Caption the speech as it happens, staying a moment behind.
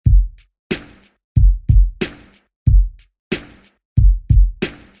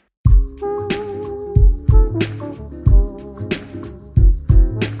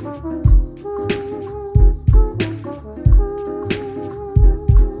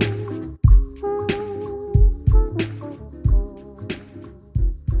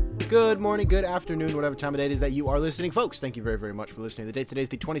Good morning, good afternoon, whatever time of day it is that you are listening. Folks, thank you very, very much for listening. The date today is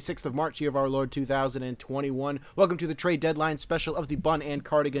the 26th of March, year of our Lord 2021. Welcome to the trade deadline special of the Bun and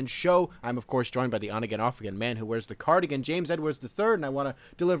Cardigan Show. I'm, of course, joined by the on-again, off-again man who wears the cardigan, James Edwards III, and I want to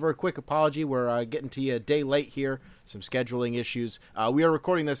deliver a quick apology. We're getting to you a day late here. Some scheduling issues. We are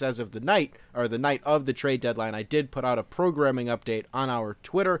recording this as of the night of the trade deadline. I did put out a programming update on our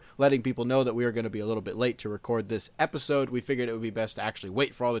Twitter, letting people know that we are going to be a little bit late to record this episode. We figured it would be best to actually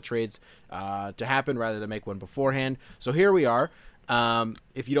wait for all the trades to happen rather than make one beforehand. So here we are.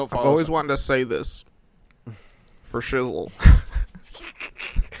 If you don't follow, I've always wanted to say this for shizzle.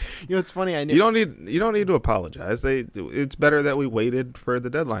 You know, it's funny. I knew you don't need to apologize. It's better that we waited for the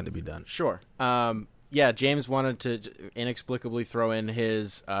deadline to be done. Sure. Yeah, James wanted to inexplicably throw in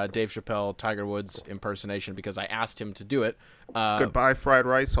his Dave Chappelle Tiger Woods impersonation because I asked him to do it. Goodbye fried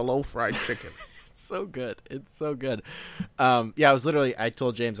rice, hello fried chicken. It's so good. It's so good. I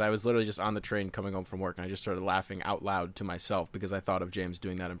told James I was literally just on the train coming home from work, and I just started laughing out loud to myself because I thought of James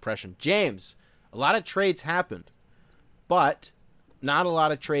doing that impression. James, a lot of trades happened, but not a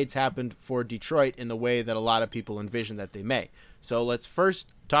lot of trades happened for Detroit in the way that a lot of people envision that they may. So let's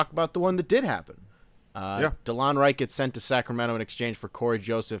first talk about the one that did happen. DeLon Wright gets sent to Sacramento in exchange for Corey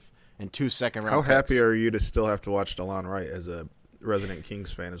Joseph and 2 second-round picks. How happy are you to still have to watch DeLon Wright as a resident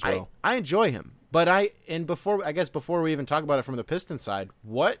Kings fan as well? I enjoy him, but before we even talk about it from the Pistons side,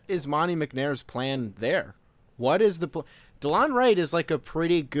 what is Monty McNair's plan there? What is the DeLon Wright is like a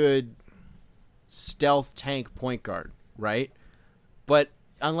pretty good stealth tank point guard, right? But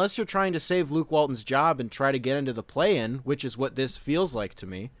unless you're trying to save Luke Walton's job and try to get into the play-in, which is what this feels like to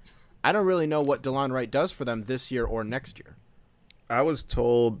me, I don't really know what DeLon Wright does for them this year or next year. I was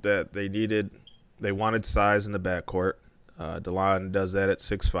told that they wanted size in the backcourt. DeLon does that at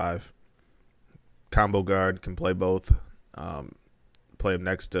 6'5". Combo guard, can play both. Play him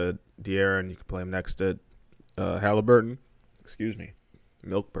next to De'Aaron. You can play him next to Halliburton. Excuse me.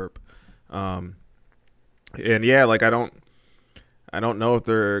 Milk burp. And yeah, like I don't know if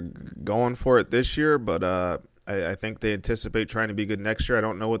they're going for it this year, but I think they anticipate trying to be good next year. I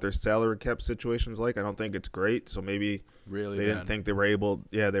don't know what their salary cap situation's like. I don't think it's great, so maybe didn't think they were able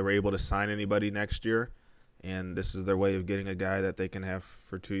to sign anybody next year, and this is their way of getting a guy that they can have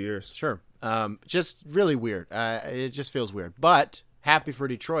for 2 years. Sure. Just really weird. It just feels weird, but happy for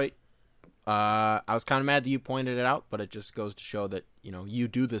Detroit. I was kind of mad that you pointed it out, but it just goes to show that, you know, you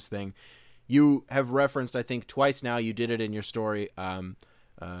do this thing. You have referenced, I think, twice now. You did it in your story,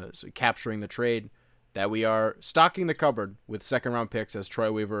 so capturing the trade, that we are stocking the cupboard with second-round picks, as Troy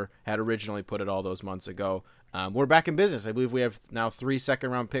Weaver had originally put it all those months ago. We're back in business. I believe we have now 3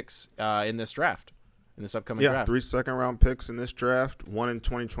 second-round picks in this draft, in this upcoming draft. 3 second-round picks in this draft, 1 in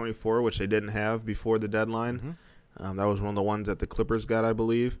 2024, which they didn't have before the deadline. Mm-hmm. That was one of the ones that the Clippers got, I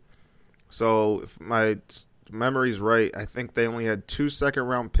believe. So if my memory's right, I think they only had 2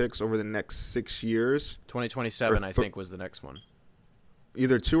 second-round picks over the next 6 years. 2027, I think, was the next one.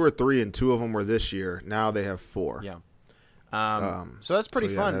 Either 2 or 3, and 2 of them were this year. Now they have 4. Yeah. So that's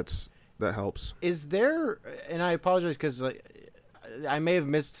pretty fun. That helps. Is there, and I apologize because I may have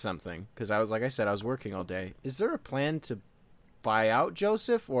missed something because I was working all day. Is there a plan to buy out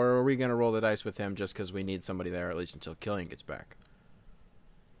Joseph, or are we going to roll the dice with him just because we need somebody there at least until Killian gets back?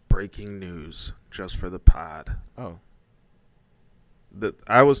 Breaking news, just for the pod. Oh.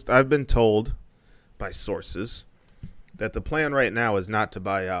 I've been told by sources that the plan right now is not to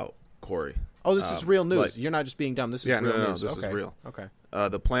buy out Corey. Oh, this is real news. You're not just being dumb. This is real news. This is real. Okay.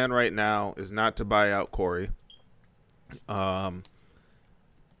 The plan right now is not to buy out Corey. The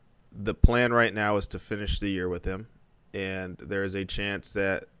plan right now is to finish the year with him, and there is a chance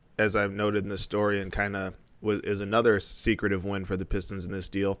that, as I've noted in the story, and kind of is another secretive win for the Pistons in this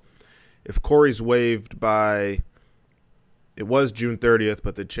deal, if Corey's waived by, it was June 30th,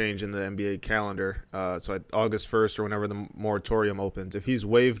 but the change in the NBA calendar, so August 1st or whenever the moratorium opens, if he's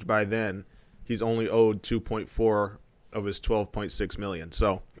waived by then, he's only owed 2.4 of his $12.6 million.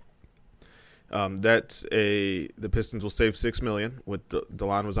 So the Pistons will save $6 million. With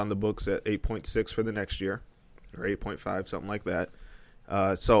DeLon was on the books at 8.6 for the next year, or 8.5, something like that.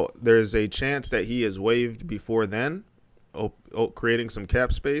 So there's a chance that he is waived before then, creating some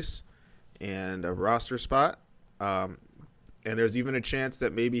cap space and a roster spot. And there's even a chance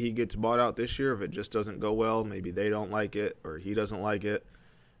that maybe he gets bought out this year if it just doesn't go well. Maybe they don't like it or he doesn't like it.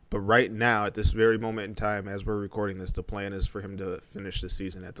 But right now, at this very moment in time, as we're recording this, the plan is for him to finish the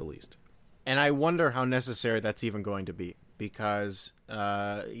season at the least. And I wonder how necessary that's even going to be because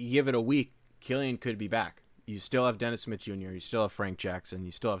you give it a week, Killian could be back. You still have Dennis Smith Jr., you still have Frank Jackson,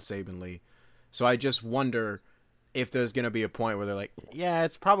 you still have Saban Lee. So I just wonder if there's going to be a point where they're like, yeah,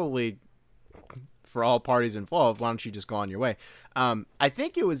 it's probably for all parties involved, why don't you just go on your way? I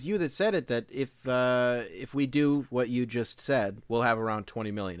think it was you that said it, that if we do what you just said, we'll have around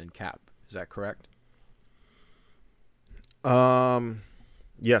 $20 million in cap. Is that correct?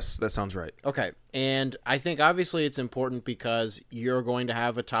 Yes, that sounds right. Okay, and I think obviously it's important because you're going to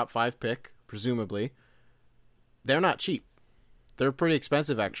have a top 5 pick, presumably. They're not cheap. They're pretty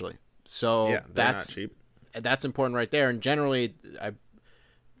expensive, actually. So yeah, that's not cheap. That's important right there. And generally,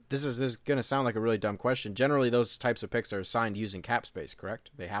 this is going to sound like a really dumb question. Generally, those types of picks are assigned using cap space,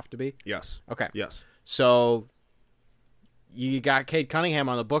 correct? They have to be? Yes. Okay. Yes. So you got Cade Cunningham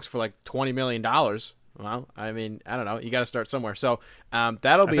on the books for like $20 million. Well, I mean, I don't know. You got to start somewhere. So that'll be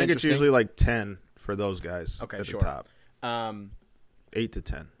interesting. I think it's usually like 10 for those guys at the top. 8 to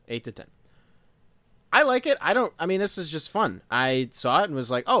 10. 8 to 10. I like it. This is just fun. I saw it and was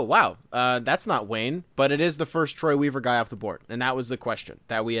like, oh, wow, that's not Wayne, but it is the first Troy Weaver guy off the board. And that was the question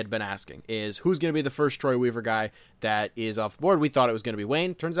that we had been asking, is who's going to be the first Troy Weaver guy that is off the board? We thought it was going to be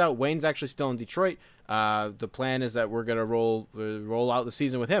Wayne. Turns out Wayne's actually still in Detroit. The plan is that we're going to roll out the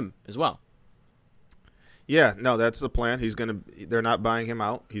season with him as well. Yeah, no, that's the plan. They're not buying him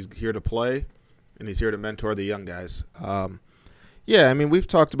out. He's here to play, and he's here to mentor the young guys. Yeah, I mean, we've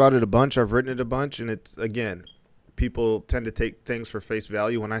talked about it a bunch. I've written it a bunch, and it's, again, people tend to take things for face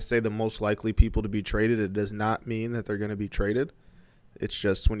value. When I say the most likely people to be traded, it does not mean that they're going to be traded. It's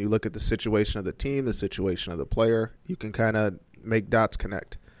just when you look at the situation of the team, the situation of the player, you can kind of make dots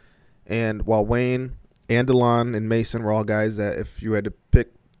connect. And while Wayne and DeLon and Mason were all guys that if you had to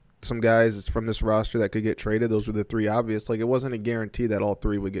pick some guys from this roster that could get traded, those were the 3 obvious. Like, it wasn't a guarantee that all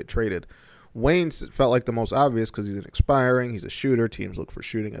 3 would get traded. Wayne felt like the most obvious because he's an expiring. He's a shooter. Teams look for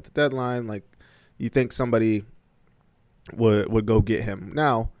shooting at the deadline. Like, you think somebody would go get him.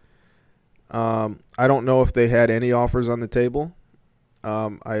 Now, I don't know if they had any offers on the table.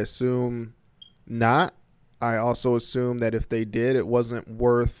 I assume not. I also assume that if they did, it wasn't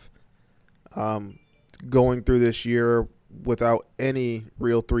worth going through this year without any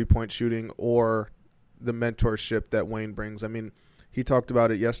real three-point shooting or the mentorship that Wayne brings. I mean, he talked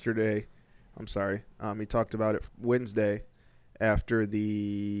about it yesterday. He talked about it Wednesday after who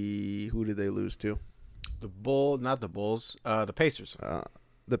did they lose to? Not the Bulls, the Pacers.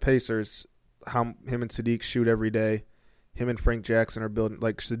 The Pacers, how him and Sadiq shoot every day. Him and Frank Jackson are building,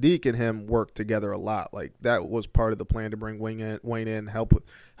 like, Sadiq and him work together a lot. Like, that was part of the plan to bring Wayne in, help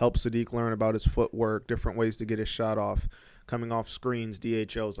Sadiq learn about his footwork, different ways to get his shot off, coming off screens,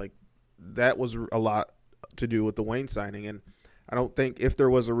 DHOs. Like, that was a lot to do with the Wayne signing. And I don't think if there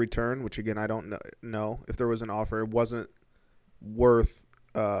was a return, which again I don't know, if there was an offer, it wasn't worth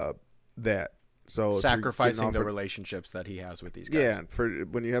that. So sacrificing the relationships that he has with these guys. Yeah, for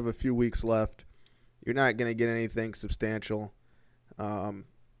when you have a few weeks left, you're not going to get anything substantial.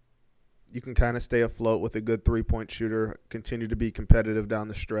 You can kind of stay afloat with a good 3-point shooter, continue to be competitive down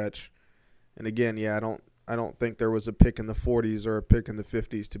the stretch. And again, yeah, I don't think there was a pick in the 40s or a pick in the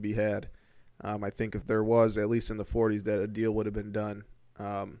 50s to be had. I think if there was, at least in the 40s, that a deal would have been done.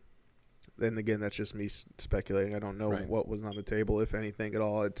 Then again, that's just me speculating. I don't know what was on the table, if anything at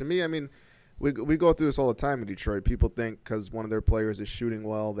all. To me, I mean, we go through this all the time in Detroit. People think because one of their players is shooting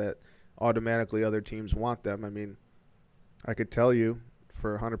well that automatically other teams want them. I mean, I could tell you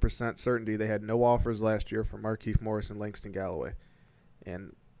for 100% certainty they had no offers last year for Markieff Morris and Langston Galloway.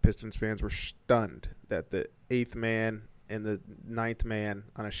 And Pistons fans were stunned that the 8th man and the 9th man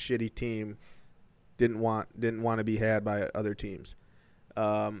on a shitty team didn't want to be had by other teams.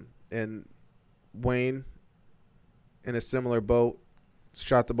 And Wayne, in a similar boat,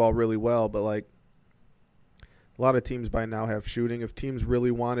 shot the ball really well, but like a lot of teams by now have shooting. If teams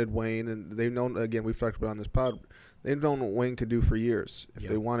really wanted Wayne, and they've known, again, we've talked about on this pod, they've known what Wayne could do for years. If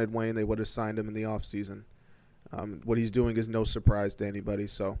they wanted Wayne, they would have signed him in the offseason. What he's doing is no surprise to anybody.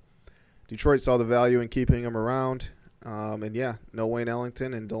 So Detroit saw the value in keeping him around. And yeah, no Wayne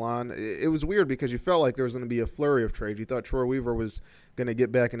Ellington and DeLon. It was weird because you felt like there was going to be a flurry of trades. You thought Troy Weaver was going to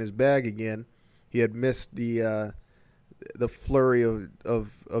get back in his bag again. He had missed the flurry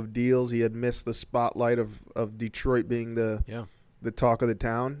of deals. He had missed the spotlight of Detroit being the talk of the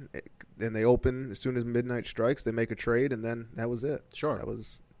town. And they open as soon as midnight strikes. They make a trade, and then that was it. Sure. That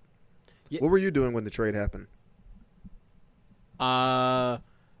was. Yeah. What were you doing when the trade happened? I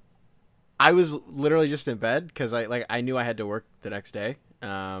was literally just in bed because I knew I had to work the next day.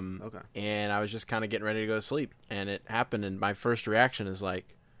 Okay. And I was just kind of getting ready to go to sleep, and it happened. And my first reaction is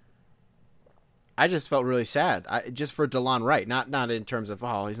like, I just felt really sad. Just for DeLon Wright, not in terms of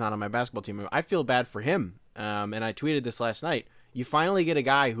he's not on my basketball team. I feel bad for him. And I tweeted this last night. You finally get a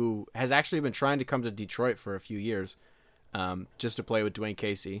guy who has actually been trying to come to Detroit for a few years, just to play with Dwayne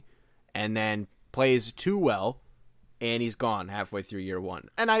Casey, and then plays too well, and he's gone halfway through year one.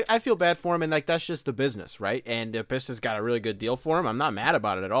 And I feel bad for him, and like that's just the business, right? And the Pistons got a really good deal for him. I'm not mad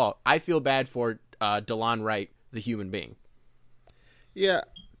about it at all. I feel bad for DeLon Wright, the human being. Yeah,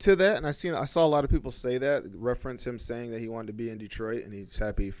 to that, and I saw a lot of people say that, reference him saying that he wanted to be in Detroit, and he's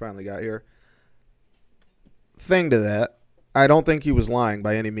happy he finally got here. Thing to that, I don't think he was lying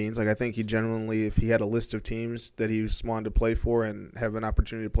by any means. Like, I think he genuinely, if he had a list of teams that he just wanted to play for and have an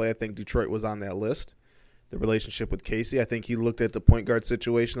opportunity to play, I think Detroit was on that list. The relationship with Casey, I think he looked at the point guard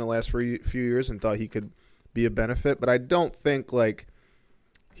situation the last few years and thought he could be a benefit. But I don't think, like,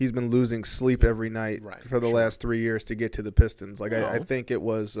 he's been losing sleep every night for the last 3 years to get to the Pistons. Like, no. I think it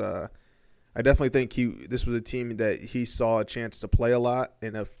was I definitely think this was a team that he saw a chance to play a lot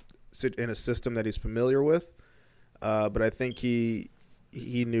in a system that he's familiar with. But I think he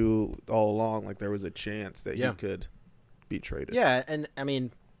knew all along, like, there was a chance that he could be traded. Yeah, and I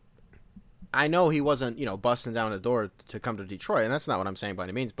mean, I know he wasn't, busting down the door to come to Detroit, and that's not what I'm saying by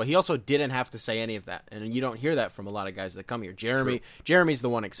any means, but he also didn't have to say any of that, and you don't hear that from a lot of guys that come here. Jeremy's the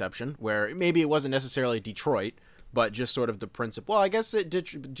one exception, where maybe it wasn't necessarily Detroit, but just sort of the principle. Well, I guess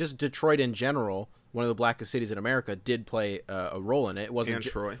just Detroit in general, one of the blackest cities in America, did play a role in it. It wasn't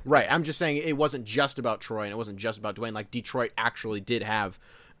Troy. Right. I'm just saying it wasn't just about Troy, and it wasn't just about Dwayne. Like, Detroit actually did have,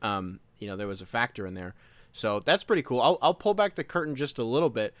 there was a factor in there. So that's pretty cool. I'll pull back the curtain just a little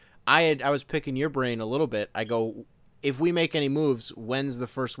bit. I was picking your brain a little bit. I go, if we make any moves, when's the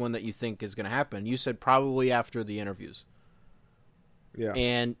first one that you think is going to happen? You said probably after the interviews. Yeah.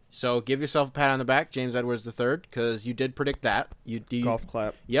 And so give yourself a pat on the back, James Edwards III, because you did predict that. You golf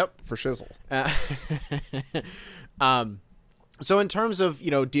clap. Yep. For shizzle. So in terms of,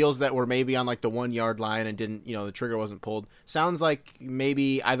 deals that were maybe on like the 1 yard line and didn't, the trigger wasn't pulled, sounds like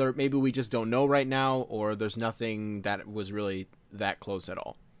maybe we just don't know right now, or there's nothing that was really that close at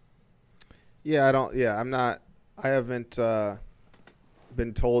all. Yeah, I haven't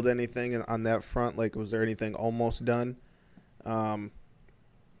been told anything on that front. Like, was there anything almost done?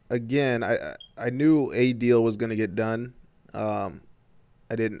 Again, I knew a deal was going to get done. I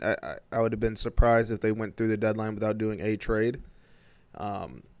would have been surprised if they went through the deadline without doing a trade. I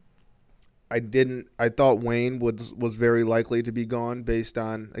thought Wayne was very likely to be gone based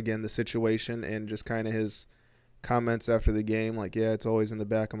on, again, the situation and just kind of his comments after the game. Like, yeah, it's always in the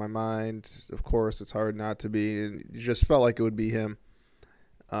back of my mind. Of course, it's hard not to be. And you just felt like it would be him.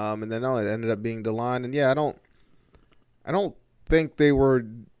 And then it ended up being DeLon. And yeah, I don't think they were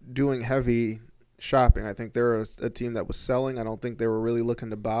doing heavy shopping. I think they're a team that was selling. I don't think they were really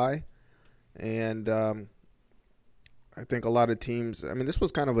looking to buy. And I think a lot of teams. I mean, this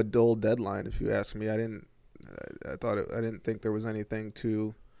was kind of a dull deadline, if you ask me. I didn't think there was anything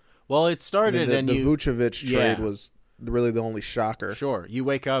to. Well, it started, the Vucevic trade was really the only shocker. Sure, you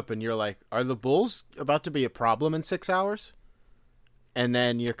wake up and you're like, "Are the Bulls about to be a problem in 6 hours?" And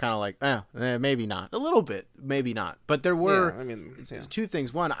then you're kind of like, maybe not. A little bit, maybe not. But there were two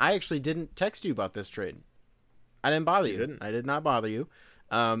things. One, I actually didn't text you about this trade. I didn't bother you. Didn't. I did not bother you.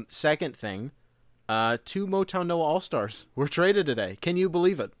 Second thing, 2 Motown Noah All-Stars were traded today. Can you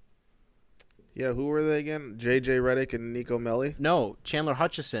believe it? Yeah, who were they again? J.J. Redick and Nico Melli? No, Chandler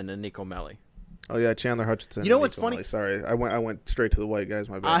Hutchison and Nico Melli. Oh, yeah, Chandler Hutchison. You know what's funny? Melli. Sorry, I went straight to the white guys,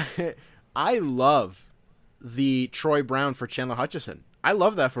 my bad. I love the Troy Brown for Chandler Hutchison. I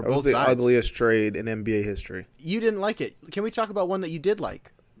love that for both sides. That was the ugliest trade in NBA history. You didn't like it. Can we talk about one that you did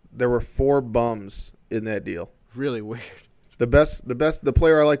like? There were 4 bums in that deal. Really weird. The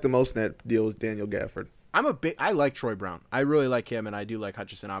player I liked the most in that deal was Daniel Gafford. I like Troy Brown. I really like him, and I do like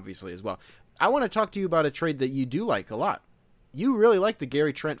Hutchison, obviously, as well. I want to talk to you about a trade that you do like a lot. You really like the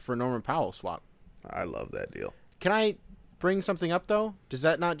Gary Trent for Norman Powell swap. I love that deal. Can I bring something up, though? Does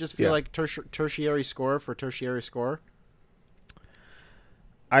that not just feel like tertiary score for tertiary score?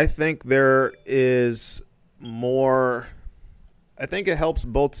 I think there is more. I think it helps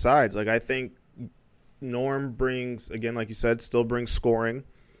both sides. Like, I think Norm brings, again, like you said, still brings scoring.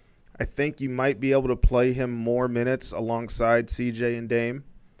 I think you might be able to play him more minutes alongside CJ and Dame.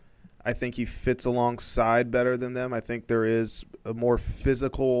 I think he fits alongside better than them. I think there is a more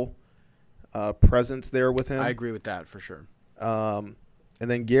physical presence there with him. I agree with that for sure. And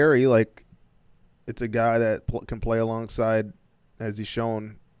then Gary, like, it's a guy that can play alongside, as he's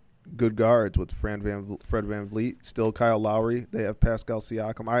shown, good guards with Fred Van Vliet, still Kyle Lowry. They have Pascal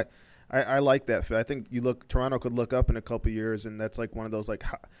Siakam. I like that fit. I think Toronto could look up in a couple years, and that's like one of those, like,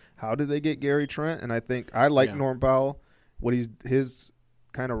 how did they get Gary Trent? And I think I like Norm Powell. His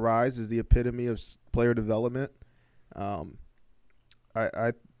kind of rise is the epitome of player development.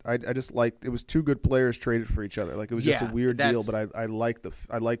 I just liked it was two good players traded for each other. Like it was just a weird deal, but I like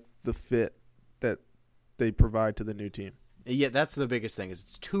the fit that they provide to the new team. Yeah, that's the biggest thing. Is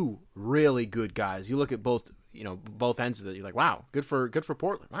it's two really good guys. You look at both ends of it. You're like, wow, good for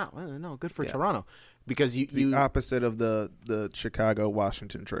Portland. Wow, no, good for Toronto, because it's the opposite of the Chicago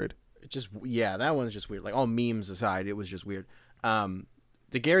Washington trade. That one's just weird. Like all memes aside, it was just weird.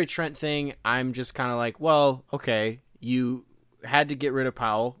 The Gary Trent thing, I'm just kind of like, well, okay, you had to get rid of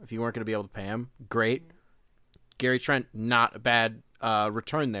Powell if you weren't going to be able to pay him. Great. Gary Trent, not a bad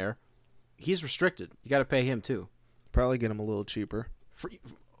return there. He's restricted. You got to pay him too. Probably get him a little cheaper.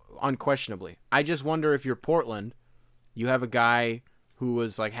 Unquestionably. I just wonder if you're Portland, you have a guy who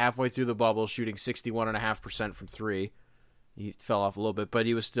was like halfway through the bubble shooting 61.5% from three. He fell off a little bit, but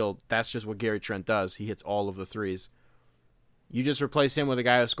he was still, that's just what Gary Trent does. He hits all of the threes. You just replace him with a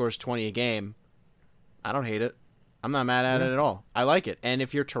guy who scores 20 a game. I don't hate it. I'm not mad at it at all. I like it. And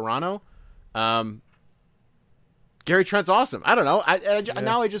if you're Toronto, Gary Trent's awesome. I don't know.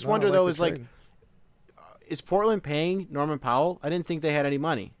 Now I just wonder, though, is Portland paying Norman Powell? I didn't think they had any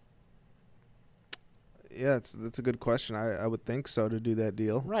money. Yeah, that's a good question. I would think so, to do that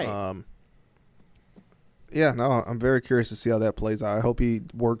deal. Right. I'm very curious to see how that plays out. I hope he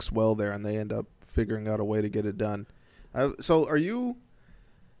works well there and they end up figuring out a way to get it done. So are you,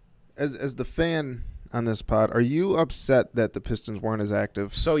 as the fan on this pod, are you upset that the Pistons weren't as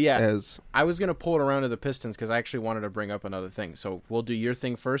active? So, I was going to pull it around to the Pistons because I actually wanted to bring up another thing. So we'll do your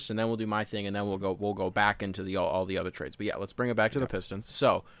thing first, and then we'll do my thing, and then we'll go back into all the other trades. But, let's bring it back to the Pistons.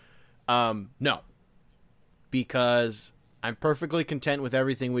 So, no. Because I'm perfectly content with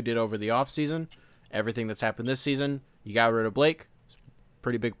everything we did over the offseason, everything that's happened this season. You got rid of Blake,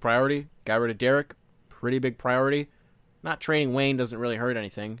 pretty big priority. Got rid of Derek, pretty big priority. Not trading Wayne doesn't really hurt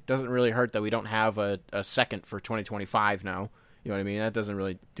anything. Doesn't really hurt that we don't have a second for 2025 now. You know what I mean? That doesn't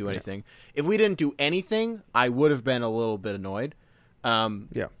really do anything. Yeah. If we didn't do anything, I would have been a little bit annoyed.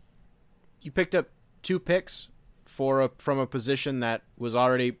 You picked up 2 picks from a position that was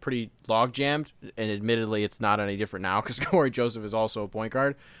already pretty log jammed, and admittedly, it's not any different now because Corey Joseph is also a point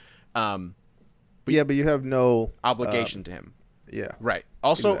guard. But you have no obligation to him. Yeah, right.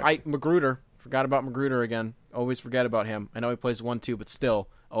 Also, exactly. Magruder. Forgot about Magruder again. Always forget about him. I know he plays 1-2, but still,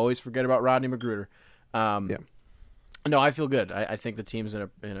 always forget about Rodney Magruder. No, I feel good. I think the team's in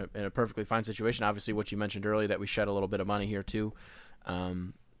a perfectly fine situation. Obviously, what you mentioned earlier, that we shed a little bit of money here too.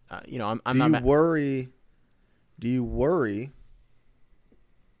 I'm not. Do you worry?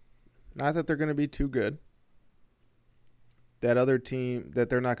 Not that they're going to be too good. That other team, that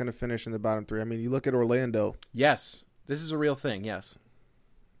they're not going to finish in the bottom 3. I mean, you look at Orlando. Yes, this is a real thing. Yes.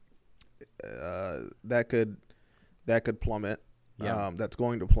 That could plummet. Yeah. That's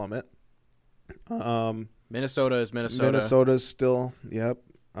going to plummet. Minnesota is Minnesota. Minnesota's still, yep.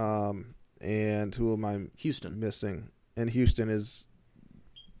 And who am I Houston missing? And Houston is,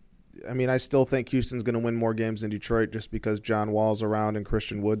 I mean, I still think Houston's going to win more games than Detroit just because John Wall's around and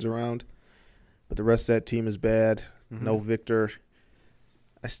Christian Wood's around. But the rest of that team is bad. Mm-hmm. No Victor.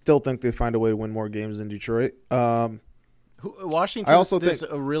 I still think they find a way to win more games than Detroit. Washington's think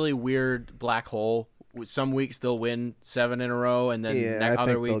a really weird black hole. Some weeks they'll win 7 in a row, and then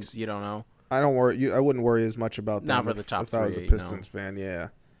other weeks you don't know. I don't worry. I wouldn't worry as much about them. Not for the top 3. If I was a Pistons fan, yeah.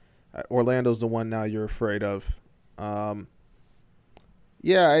 Orlando's the one now you're afraid of. I'm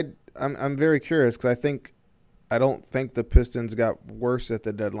very curious because I don't think the Pistons got worse at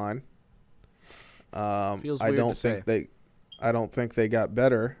the deadline. Feels weird to say. I don't think they got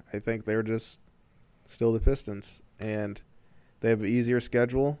better. I think they're just still the Pistons, and they have an easier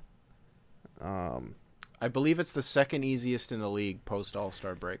schedule. I believe it's the second easiest in the league post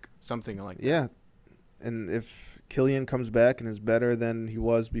All-Star break, something like that. Yeah, and if Killian comes back and is better than he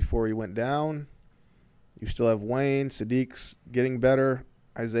was before he went down, you still have Wayne, Sadiq's getting better,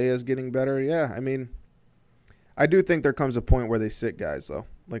 Isaiah's getting better. Yeah, I mean, I do think there comes a point where they sit guys, though.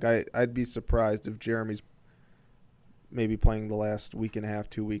 Like, I'd be surprised if Jeremy's maybe playing the last week and a half,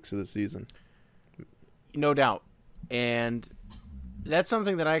 2 weeks of the season. No doubt. And that's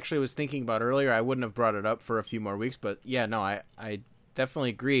something that I actually was thinking about earlier. I wouldn't have brought it up for a few more weeks, but yeah, no, I definitely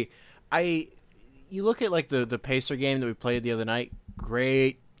agree. You look at like the Pacer game that we played the other night,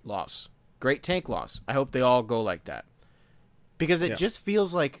 great loss. Great tank loss. I hope they all go like that. Because it just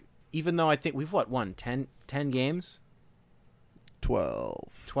feels like, even though I think we've won 10 games? 12,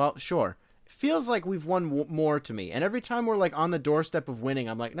 sure. Feels like we've won more to me. And every time we're like on the doorstep of winning,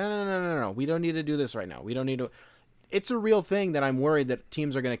 I'm like, no. We don't need to do this right now. We don't need to. It's a real thing that I'm worried that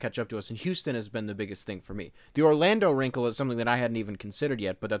teams are going to catch up to us. And Houston has been the biggest thing for me. The Orlando wrinkle is something that I hadn't even considered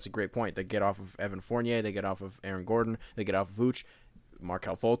yet, but that's a great point. They get off of Evan Fournier. They get off of Aaron Gordon. They get off of Vooch.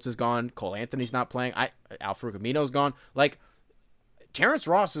 Markelle Fultz is gone. Cole Anthony's not playing. Al-Farouq Amino's gone. Like, Terrence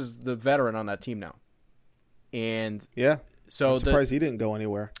Ross is the veteran on that team now. And yeah, so I'm surprised he didn't go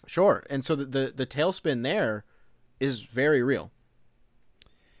anywhere. Sure. And so the tailspin there is very real.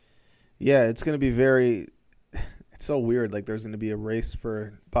 Yeah, it's going to be very – it's so weird. Like, there's going to be a race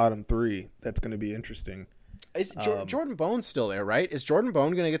for bottom three. That's going to be interesting. Is Jordan Bone's still there, right? Is Jordan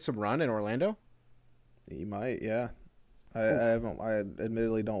Bone going to get some run in Orlando? He might, yeah. I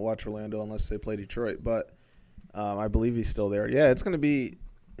admittedly don't watch Orlando unless they play Detroit, but I believe he's still there. Yeah, it's going to be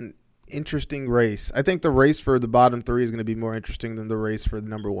an interesting race. I think the race for the bottom three is going to be more interesting than the race for the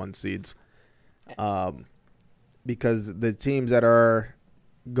number one seeds, because the teams that are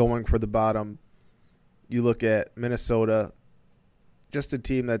going for the bottom, you look at Minnesota, just a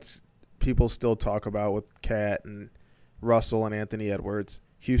team that's people still talk about with Cat and Russell and Anthony Edwards.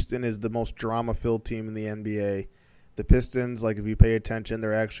 Houston is the most drama-filled team in the NBA. The Pistons, like, if you pay attention,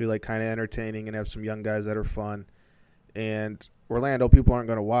 they're actually like kind of entertaining and have some young guys that are fun. And Orlando, people aren't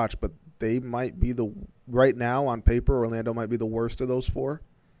going to watch, but they might be right now on paper, Orlando might be the worst of those four.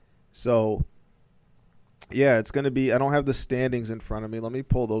 So, yeah, it's going to be – I don't have the standings in front of me. Let me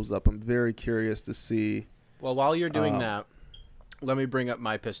pull those up. I'm very curious to see. Well, while you're doing that, let me bring up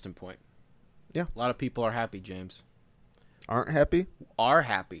my Piston point. Yeah. A lot of people are happy, James. Aren't happy? Are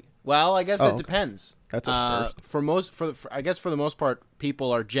happy. Well, I guess it depends. That's a first. I guess for the most part,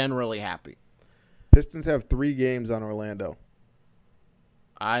 people are generally happy. Pistons have 3 games on Orlando.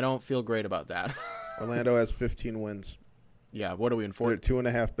 I don't feel great about that. Orlando has 15 wins. Yeah, what are we in 14th? They're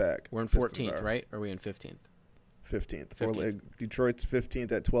 2.5 back. We're in 14th, right? Or are we in 15th? 15th. Detroit's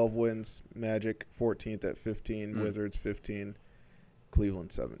 15th at 12 wins. Magic 14th at 15. Wizards 15.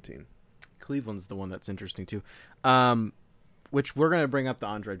 Cleveland 17. Cleveland's the one that's interesting too. Which we're going to bring up the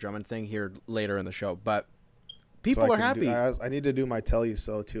Andre Drummond thing here later in the show, but people are happy. I need to do my tell you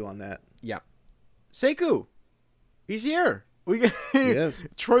so too on that. Yeah. Sekou, he's here. He is.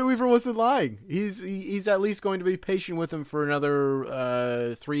 Troy Weaver wasn't lying. He's at least going to be patient with him for another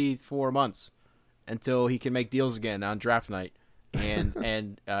 3-4 months until he can make deals again on draft night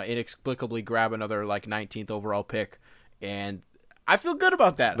and inexplicably grab another like 19th overall pick. And I feel good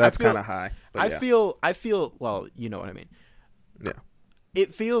about that. That's kind of high. I feel well, you know what I mean. Yeah.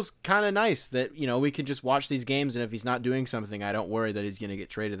 It feels kind of nice that, we can just watch these games, and if he's not doing something, I don't worry that he's going to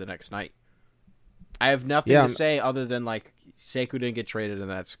get traded the next night. I have nothing to say other than, like, Sekou didn't get traded, and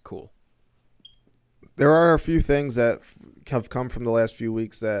that's cool. There are a few things that have come from the last few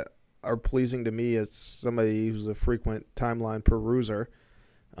weeks that are pleasing to me as somebody who's a frequent timeline peruser.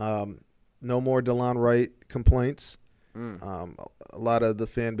 No more DeLon Wright complaints. A lot of the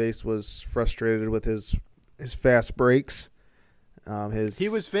fan base was frustrated with his fast breaks. He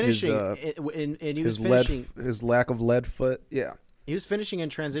was finishing, his lack of lead foot. Yeah, he was finishing in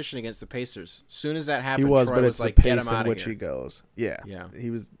transition against the Pacers. As soon as that happened, he was, Troy but was it's like, the "Get pace him out in of which here." he goes. Yeah, yeah.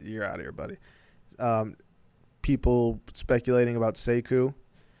 You're out of here, buddy. People speculating about Sekou.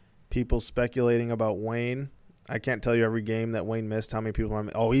 People speculating about Wayne. I can't tell you every game that Wayne missed. How many people are?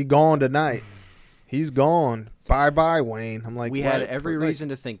 Oh, he's gone tonight. He's gone. Bye, Wayne. I'm like, we had every reason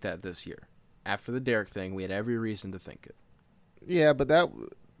to think that this year. After the Derek thing, we had every reason to think it. Yeah, but that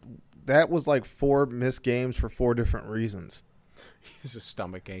was like 4 missed games for 4 different reasons. It's a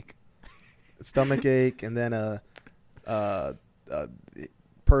stomach ache. And then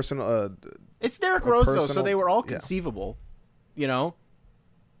personal. It's Derrick Rose though, so they were all conceivable. Yeah.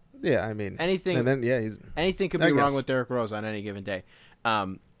 Yeah, I mean anything. And then anything could be wrong with Derrick Rose on any given day.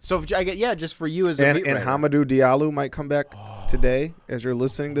 So just for you as a beat writer. And Hamidou Diallo might come back today as you're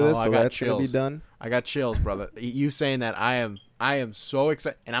listening to this, so that's going to be done. I got chills, brother. You saying that, I am so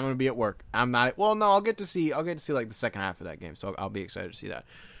excited, and I'm going to be at work. I'm not. Well, no, I'll get to see like the second half of that game, so I'll be excited to see that.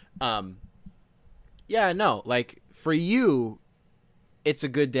 Yeah, no, like for you, it's a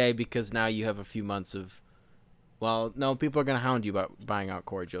good day because now you have a few months of. Well, no, people are going to hound you about buying out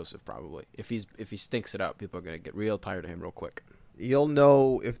Corey Joseph probably. If he stinks it up, people are going to get real tired of him real quick. You'll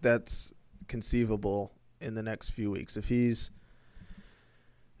know if that's conceivable in the next few weeks. If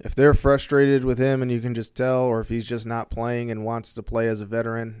they're frustrated with him and you can just tell, or if he's just not playing and wants to play as a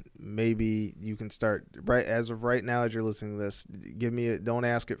veteran, maybe you can start right as of right now as you're listening to this. Don't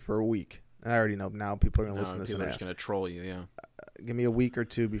ask it for a week. I already know now people are going to listen to this and people are ask. just going to troll you, yeah. Give me a week or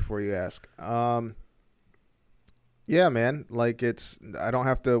 2 before you ask. Yeah, man. Like I don't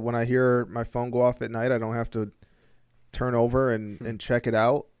have to, when I hear my phone go off at night, I don't have to turn over and check it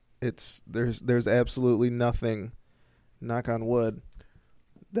out. There's absolutely nothing, knock on wood,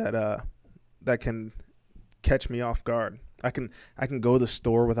 that can catch me off guard. I can go to the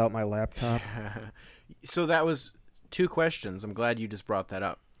store without my laptop. So that was 2 questions. I'm glad you just brought that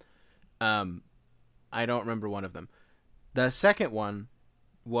up. I don't remember one of them. The second one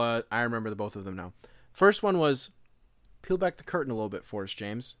was, I remember both of them now. First one was, peel back the curtain a little bit for us,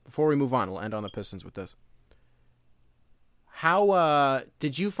 James. Before we move on, we'll end on the Pistons with this. How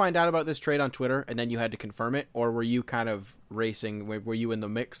did you find out about this trade on Twitter and then you had to confirm it, or were you kind of racing? Were you in the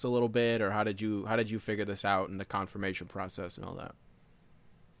mix a little bit, or how did you figure this out in the confirmation process and all that?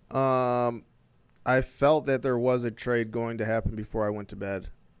 I felt that there was a trade going to happen before I went to bed.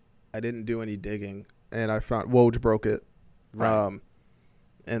 I didn't do any digging, and I found Woj broke it. Right.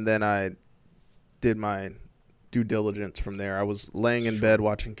 And then I did my due diligence from there. I was laying in bed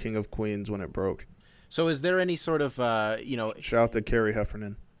watching King of Queens when it broke. So is there any sort of, Shout out to Carrie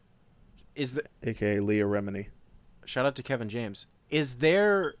Heffernan. A.K.A. Leah Remini. Shout out to Kevin James. Is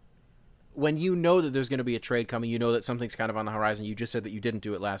there, when you know that there's going to be a trade coming, you know that something's kind of on the horizon, you just said that you didn't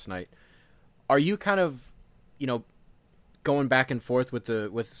do it last night. Are you kind of, going back and forth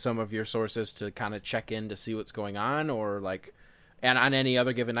with some of your sources to kind of check in to see what's going on, or and on any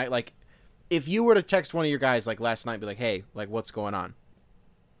other given night? Like, if you were to text one of your guys like last night and be like, hey, like, what's going on?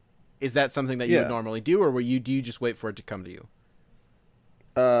 Is that something that you would normally do, or do you just wait for it to come to you?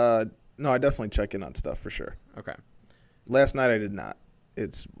 No, I definitely check in on stuff for sure. Okay. Last night I did not.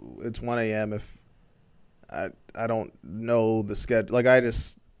 It's 1 a.m. If I don't know the schedule. Like,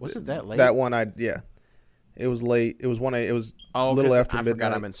 Was it that late? That one it was late. It was 1 a.m. It was a little after midnight. I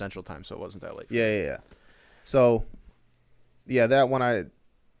forgot I'm in Central Time, so it wasn't that late. Yeah. So, that one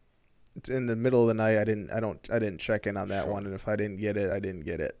it's in the middle of the night. I didn't check in on that one, and if I didn't get it, I didn't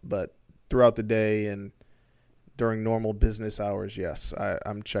get it. But throughout the day and during normal business hours, yes,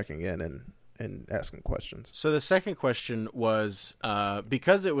 I'm checking in and asking questions. So the second question was,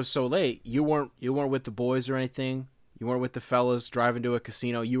 because it was so late, you weren't with the boys or anything. You weren't with the fellas driving to a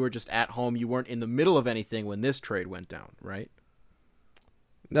casino. You were just at home. You weren't in the middle of anything when this trade went down, right?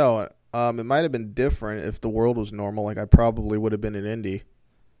 No, it might have been different if the world was normal. Like, I probably would have been in Indy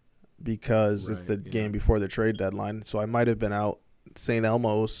because it's the game before the trade deadline. So I might have been out St.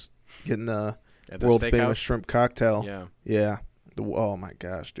 Elmo's getting the world-famous shrimp cocktail. Yeah. Oh, my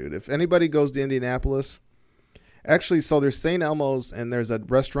gosh, dude. If anybody goes to Indianapolis, actually, so there's St. Elmo's, and there's a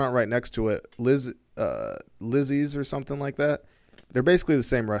restaurant right next to it, Lizzie's or something like that. They're basically the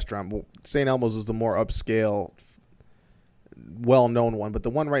same restaurant. Well, St. Elmo's is the more upscale, well-known one, but the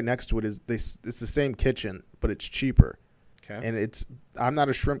one right next to it it's the same kitchen, but it's cheaper. Okay. And I'm not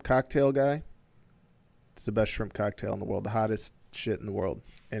a shrimp cocktail guy. It's the best shrimp cocktail in the world, the hottest shit in the world,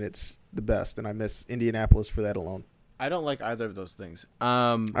 and it's the best. And I miss Indianapolis for that alone. I don't like either of those things.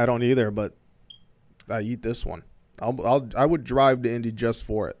 I don't either, but I eat this one. I would drive to Indy just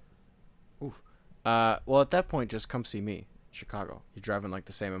for it. Oof. Well, at that point, just come see me, Chicago. You're driving like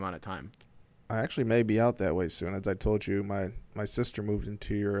the same amount of time. I actually may be out that way soon. As I told you, my sister moved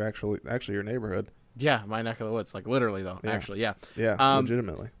into your your neighborhood. Yeah, my neck of the woods. Like, literally, though. Yeah. Actually, yeah. Yeah,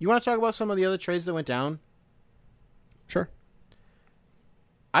 legitimately. You want to talk about some of the other trades that went down? Sure.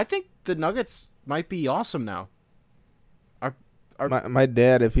 I think the Nuggets might be awesome now. My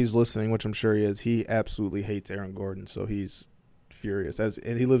dad, if he's listening, which I'm sure he is, he absolutely hates Aaron Gordon, so he's furious.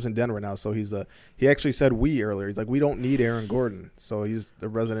 And he lives in Denver now, so he actually said we earlier. He's like, we don't need Aaron Gordon, so he's the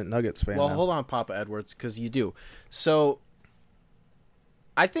resident Nuggets fan. Well, now. Hold on, Papa Edwards, because you do. So,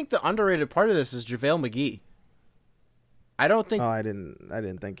 I think the underrated part of this is JaVale McGee. I don't think. Oh, I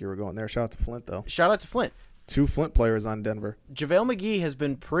didn't think you were going there. Shout out to Flint, though. Shout out to Flint. 2 Flint players on Denver. JaVale McGee has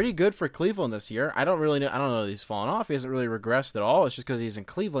been pretty good for Cleveland this year. I don't know that he's fallen off. He hasn't really regressed at all. It's just because he's in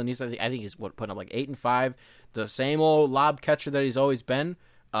Cleveland. I think he's putting up like 8 and 5. The same old lob catcher that he's always been.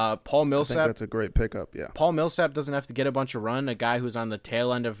 Paul Millsap. I think that's a great pickup. Yeah. Paul Millsap doesn't have to get a bunch of run. A guy who's on the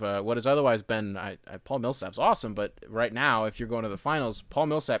tail end of what has otherwise been. Paul Millsap's awesome, but right now, if you're going to the finals, Paul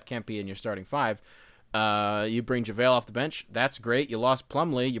Millsap can't be in your starting 5. You bring JaVale off the bench. That's great. You lost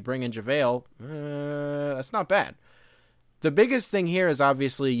Plumlee. You bring in JaVale. That's not bad. The biggest thing here is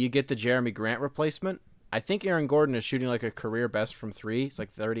obviously you get the Jeremy Grant replacement. I think Aaron Gordon is shooting like a career best from 3. It's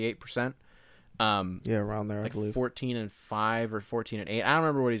like 38%. Yeah, around there, like I believe. 14 and 5 or 14 and 8. I don't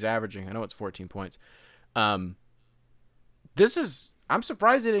remember what he's averaging. I know it's 14 points. I'm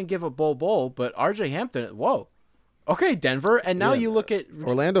surprised they didn't give a Bull, but RJ Hampton, whoa. Okay, Denver, and now you look at...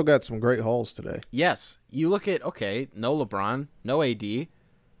 Orlando got some great hauls today. Yes. You look at, okay, no LeBron, no AD.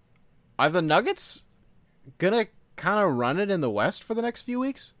 Are the Nuggets going to kind of run it in the West for the next few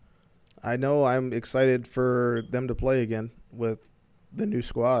weeks? I know. I'm excited for them to play again with the new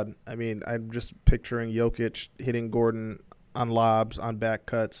squad. I mean, I'm just picturing Jokic hitting Gordon on lobs, on back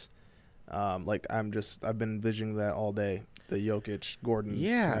cuts. I've been envisioning that all day, the Jokic-Gordon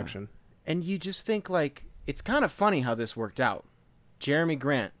connection. And you just think, like... It's kind of funny how this worked out. Jeremy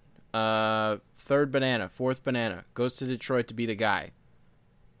Grant, third banana, fourth banana, goes to Detroit to be the guy.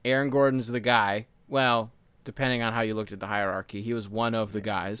 Aaron Gordon's the guy. Well, depending on how you looked at the hierarchy, he was one of the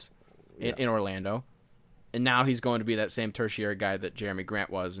guys in Orlando. And now he's going to be that same tertiary guy that Jeremy Grant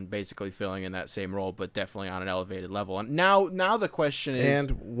was, and basically filling in that same role, but definitely on an elevated level. And now the question is,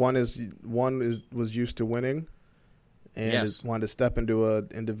 and one was used to winning, and wanted to step into a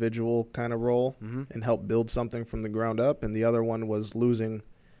individual kind of role and help build something from the ground up. And the other one was losing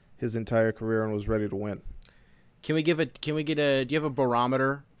his entire career and was ready to win. Do you have a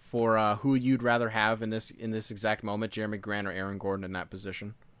barometer for who you'd rather have in this exact moment, Jeremy Grant or Aaron Gordon in that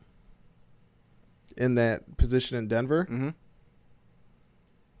position? In that position in Denver? Mm-hmm.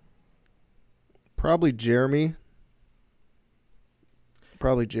 Probably Jeremy.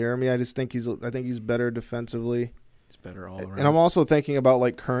 I just think he's better defensively. He's better all around. And I'm also thinking about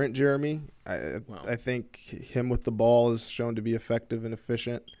like current Jeremy. I think him with the ball is shown to be effective and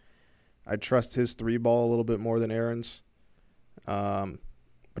efficient. I trust his three ball a little bit more than Aaron's. But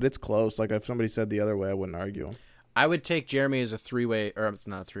it's close. Like if somebody said the other way, I wouldn't argue him. I would take Jeremy as a three-way, or it's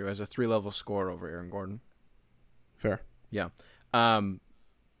not a three-way, as a three-level scorer over Aaron Gordon. Fair. Yeah. And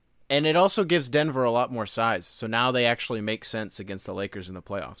it also gives Denver a lot more size. So now they actually make sense against the Lakers in the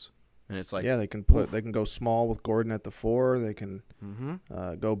playoffs. And it's like, they can go small with Gordon at the 4. They can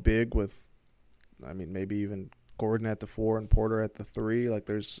go big with, maybe even Gordon at the 4 and Porter at the 3. Like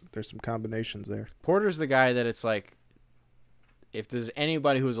there's some combinations there. Porter's the guy that it's like, if there's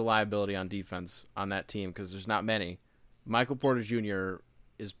anybody who's a liability on defense on that team, because there's not many, Michael Porter Jr.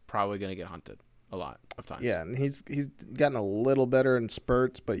 is probably going to get hunted a lot of times. Yeah, and he's gotten a little better in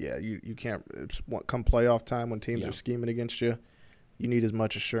spurts, but yeah, you can't come playoff time when teams are scheming against you. You need as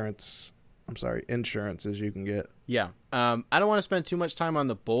much insurance as you can get. Yeah. I don't want to spend too much time on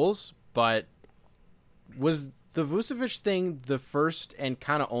the Bulls, but was the Vucevic thing the first and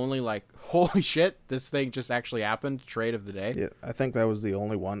kind of only like, holy shit, this thing just actually happened, trade of the day? Yeah, I think that was the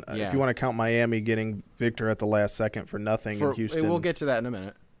only one. Yeah. If you want to count Miami getting Victor at the last second for nothing in Houston. We'll get to that in a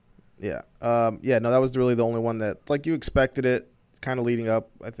minute. Yeah. No, that was really the only one that, like, you expected it kind of leading up.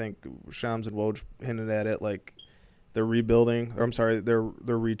 I think Shams and Woj hinted at it, like, they're rebuilding. Or, I'm sorry, they're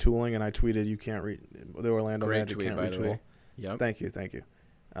retooling, and I tweeted, the Orlando Great Magic tweet, can't by retool. The way. Yep. Thank you.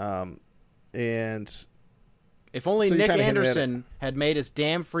 And if only Nick Anderson had made his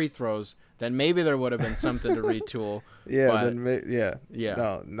damn free throws, then maybe there would have been something to retool.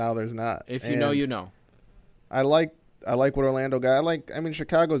 No, now there's not. If you know, you know. I like what Orlando got.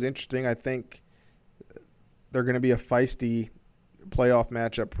 Chicago's interesting. I think they're going to be a feisty playoff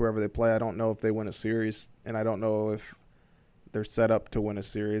matchup whoever they play. I don't know if they win a series, and I don't know if they're set up to win a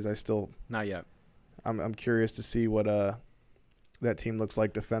series. Not yet. I'm curious to see what that team looks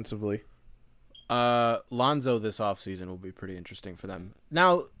like defensively. Lonzo this offseason will be pretty interesting for them.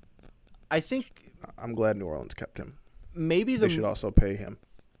 Now, I think I'm glad New Orleans kept him. Maybe they should also pay him.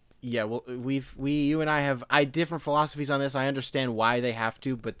 Yeah, well, you and I have different philosophies on this. I understand why they have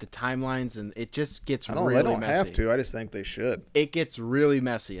to, but the timelines and it just gets really messy. They don't have to. I just think they should. It gets really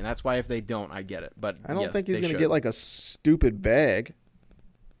messy, and that's why if they don't, I get it. But I don't think he's going to get like a stupid bag.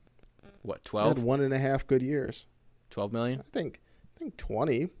 What, 12? He had 1.5 good years. 12 million? I think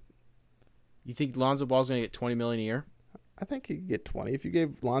 20. You think Lonzo Ball's going to get $20 million a year? I think he could get 20. If you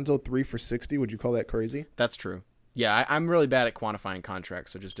gave Lonzo 3 for 60, would you call that crazy? That's true. Yeah, I'm really bad at quantifying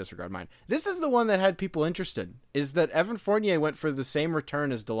contracts, so just disregard mine. This is the one that had people interested, is that Evan Fournier went for the same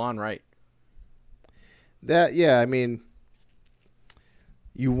return as DeLon Wright.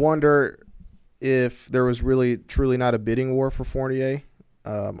 You wonder if there was really, truly not a bidding war for Fournier,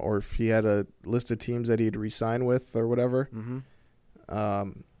 or if he had a list of teams that he'd re-sign with or whatever. Mm-hmm.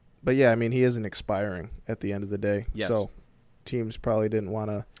 But yeah, he isn't expiring at the end of the day. Yes. So teams probably didn't want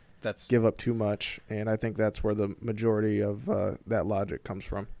to give up too much, and I think that's where the majority of that logic comes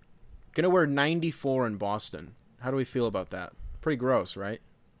from. Gonna wear 94 in Boston. How do we feel about that? Pretty gross, right?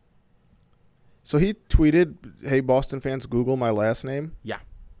 So he tweeted, "Hey, Boston fans, Google my last name." Yeah.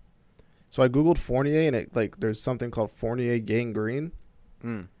 So I Googled Fournier, and there's something called Fournier gangrene.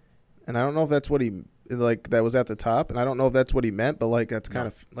 Mm. And I don't know if that's what he that was at the top, and I don't know if that's what he meant, but that's kind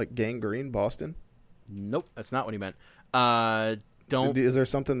of like gangrene, Boston. Nope, that's not what he meant. Is there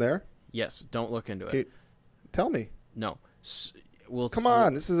something there? Yes, don't look into it. Tell me. No. Come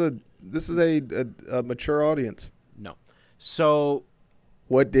on, this is a mature audience. No. So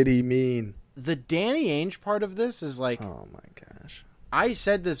what did he mean? The Danny Ainge part of this is like, oh my gosh. I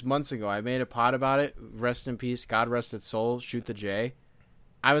said this months ago. I made a pod about it. Rest in peace. God rest its soul. Shoot the J.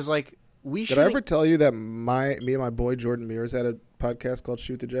 I was like, Did I ever tell you that me and my boy Jordan Mears had a podcast called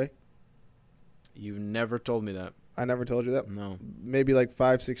Shoot the J? You've never told me that. I never told you that? No. Maybe like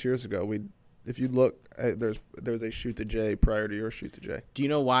 5-6 years ago. If you look, there's a Shoot the J prior to your Shoot the J. Do you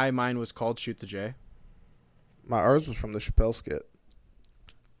know why mine was called Shoot the J? Ours was from the Chappelle skit.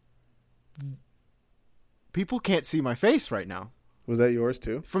 People can't see my face right now. Was that yours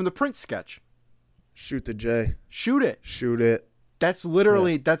too? From the Prince sketch. Shoot the J. Shoot it. Shoot it. That's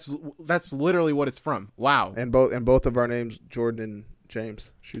literally that's literally what it's from. Wow. And both of our names, Jordan and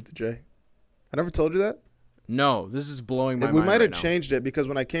James. Shoot the J. I never told you that? No, this is blowing my mind. We might have right changed it because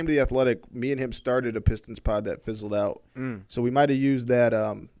when I came to the Athletic, me and him started a Pistons pod that fizzled out. So we might have used that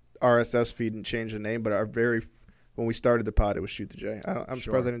RSS feed and changed the name, but when we started the pod, it was Shoot the J. I'm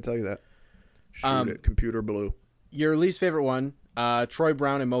surprised I didn't tell you that. Shoot it. Computer blue. Your least favorite one, Troy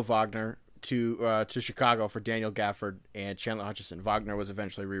Brown and Mo Wagner to Chicago for Daniel Gafford and Chandler Hutchison. Wagner was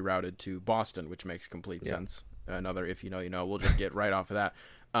eventually rerouted to Boston, which makes complete sense. Another if you know, you know. We'll just get right off of that.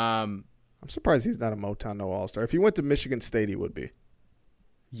 I'm surprised he's not a Motown No All-Star. If he went to Michigan State, he would be.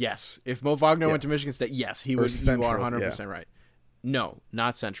 Yes. If Mo Wagner went to Michigan State, yes, he would. Central, you are 100% right. No,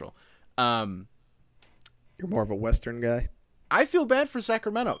 not Central. You're more of a Western guy? I feel bad for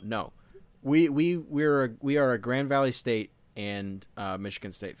Sacramento. No. We are a Grand Valley State and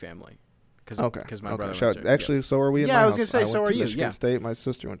Michigan State family. Because my brother went to, actually, so are we in my I was house. going to say, so are you. Michigan State. My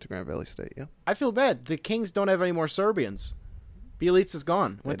sister went to Grand Valley State, yeah. I feel bad. The Kings don't have any more Serbians. Bielitsa is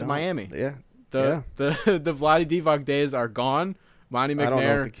gone. Went to Miami. Yeah. The Vlade Divac days are gone. Monty McNair. I don't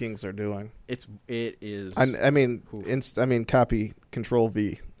know what the Kings are doing. It is. I mean, copy Control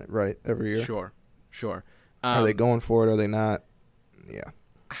V, right? Every year. Sure. Are they going for it? Are they not? Yeah.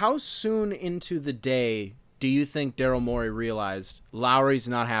 How soon into the day do you think Daryl Morey realized Lowry's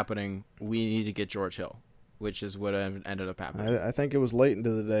not happening? We need to get George Hill, which is what ended up happening. I think it was late into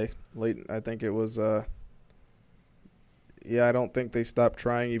the day. I think it was. I don't think they stopped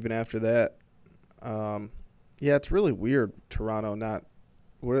trying even after that. It's really weird. Toronto not.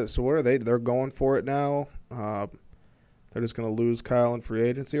 What are they? They're going for it now. They're just going to lose Kyle in free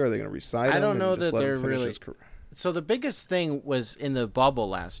agency, or are they going to resign him? I don't know that they're really. So the biggest thing was in the bubble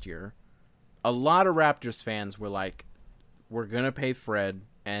last year. A lot of Raptors fans were like, "We're going to pay Fred,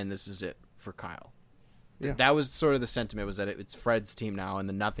 and this is it for Kyle." Yeah. That was sort of the sentiment, was that it's Fred's team now, and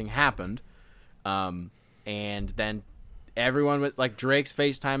then nothing happened. And then everyone was like, Drake's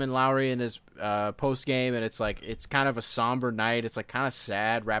FaceTiming Lowry in his post game, and it's like it's kind of a somber night. It's like kind of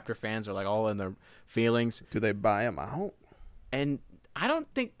sad. Raptor fans are like all in their feelings. Do they buy him out? And I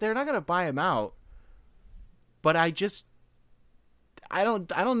don't think they're not going to buy him out. But I don't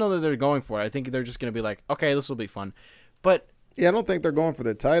know that they're going for it. I think they're just going to be like, okay, this will be fun. But I don't think they're going for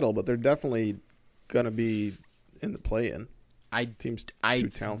the title, but they're definitely going to be in the play-in. Team's too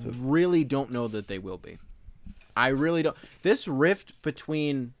talented. I really don't know that they will be. I really don't. This rift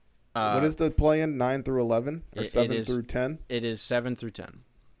between what is the play-in? 9 through 11 or 7 through 10? It is 7 through 10.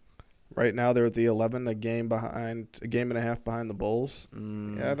 Right now they're at the 11, a game and a half behind the Bulls.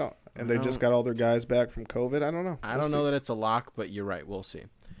 They just got all their guys back from COVID. I don't know. I don't know that it's a lock, but you're right. We'll see.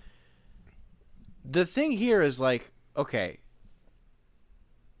 The thing here is like, okay,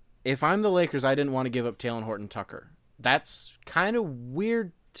 if I'm the Lakers, I didn't want to give up Talen Horton-Tucker. That's kind of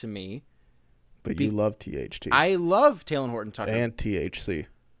weird to me. But you love THT. I love Talen Horton-Tucker. And THC.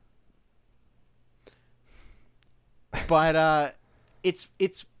 But it's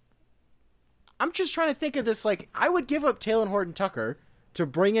I'm just trying to think of this, like, I would give up Talen Horton-Tucker to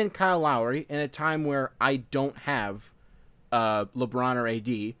bring in Kyle Lowry in a time where I don't have LeBron or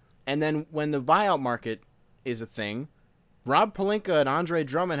AD. And then when the buyout market is a thing, Rob Pelinka and Andre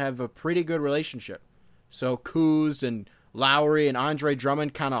Drummond have a pretty good relationship. So Kuz and Lowry and Andre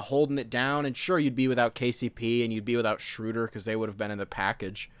Drummond kind of holding it down. And sure, you'd be without KCP and you'd be without Schroeder because they would have been in the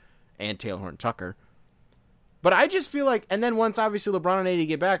package, and Talen Horton-Tucker. But I just feel like, and then once obviously LeBron and AD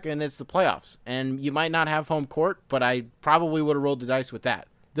get back, and it's the playoffs, and you might not have home court, but I probably would have rolled the dice with that.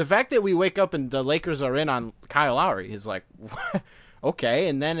 The fact that we wake up and the Lakers are in on Kyle Lowry is like, okay,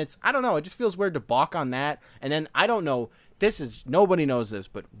 and then it's, I don't know, it just feels weird to balk on that. And then I don't know, nobody knows this,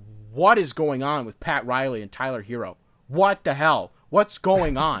 but what is going on with Pat Riley and Tyler Hero? What the hell? What's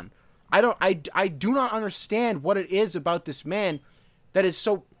going on? I do not understand what it is about this man that is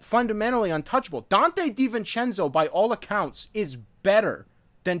so fundamentally untouchable. Dante DiVincenzo, by all accounts, is better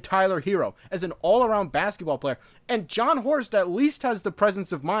than Tyler Hero as an all-around basketball player. And John Horst at least has the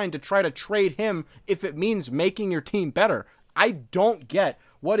presence of mind to try to trade him if it means making your team better. I don't get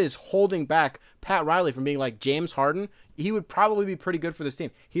what is holding back Pat Riley from being like James Harden. He would probably be pretty good for this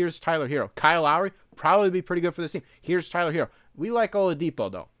team. Here's Tyler Hero. Kyle Lowry, probably be pretty good for this team. Here's Tyler Hero. We like Oladipo,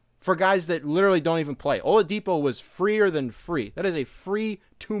 though. for guys that literally don't even play. Oladipo was freer than free. That is a free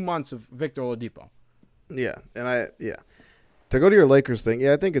 2 months of Victor Oladipo. Yeah, to go to your Lakers thing,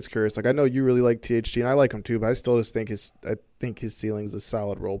 I think it's curious. Like, I know you really like THT, and I like him too, but I still just think his ceiling's a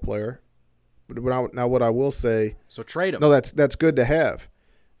solid role player. But now what I will say, so trade him. No, that's good to have.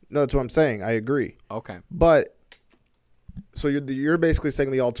 No, that's what I'm saying. I agree. Okay, but so you're basically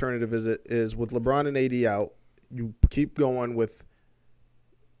saying the alternative is with LeBron and AD out, you keep going with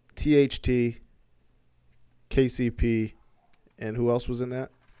THT, KCP, and who else was in that?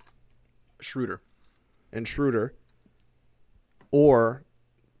 Schroeder. And Schroeder. Or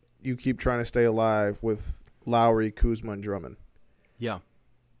you keep trying to stay alive with Lowry, Kuzma, and Drummond. Yeah.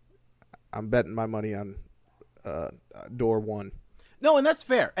 I'm betting my money on door one. No, and that's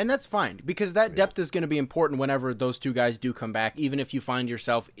fair, and that's fine, because that depth is going to be important whenever those two guys do come back, even if you find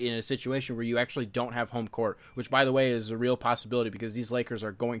yourself in a situation where you actually don't have home court, which, by the way, is a real possibility because these Lakers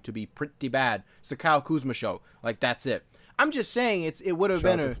are going to be pretty bad. It's the Kyle Kuzma show. Like, that's it. I'm just saying it would have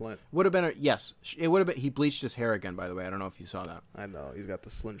been yes, it would have been. He bleached his hair again, by the way. I don't know if you saw that. I know he's got the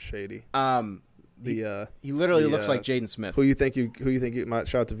Slim Shady. He literally looks like Jaden Smith. Who you think you might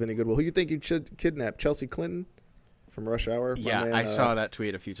shout out to Vinny Goodwill? Who you think you should kidnap? Chelsea Clinton from Rush Hour? Yeah, I saw that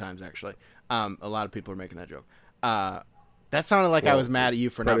tweet a few times actually. A lot of people are making that joke. That sounded like I was mad at you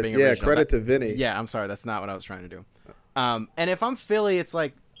for not being original. Yeah, credit to Vinny. Yeah, I'm sorry. That's not what I was trying to do. And if I'm Philly, it's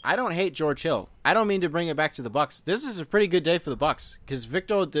like, I don't hate George Hill. I don't mean to bring it back to the Bucks. This is a pretty good day for the Bucks because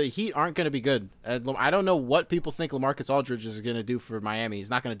the Heat aren't going to be good. I don't know what people think LaMarcus Aldridge is going to do for Miami. He's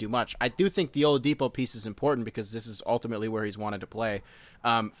not going to do much. I do think the Oladipo piece is important because this is ultimately where he's wanted to play.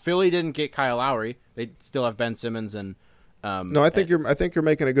 Philly didn't get Kyle Lowry. They still have Ben Simmons and. No, I think you're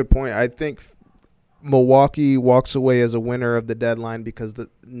making a good point. I think Milwaukee walks away as a winner of the deadline because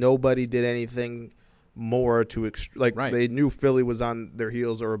nobody did anything more to They knew Philly was on their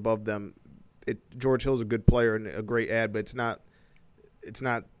heels or above them. George Hill's a good player and a great ad, but it's not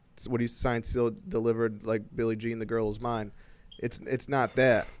what he signed, sealed, delivered like Billie Jean, the girl is mine. It's not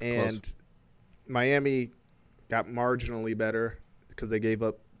that. And close. Miami got marginally better because they gave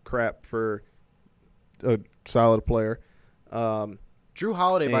up crap for a solid player. Drew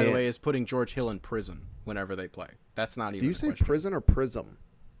Holiday, by the way, is putting George Hill in prison whenever they play. That's not even. Do you say prison or prism?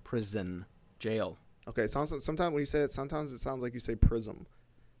 Prison, jail. Okay, sometimes when you say it, sometimes it sounds like you say prism.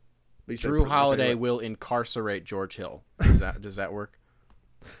 Drew Holiday will incarcerate George Hill. Does that work?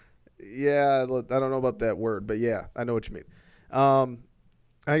 Yeah, I don't know about that word, but yeah, I know what you mean.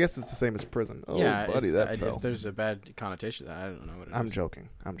 I guess it's the same as prison. Oh, yeah, buddy, that fell. If there's a bad connotation, I don't know what it is. I'm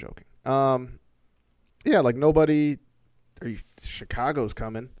joking. Yeah, like nobody. Chicago's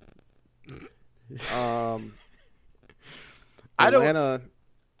coming. Atlanta.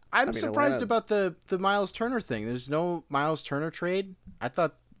 I'm surprised about the Miles Turner thing. There's no Miles Turner trade. I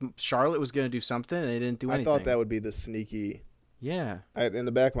thought Charlotte was going to do something, and they didn't do anything. I thought that would be the sneaky. Yeah. In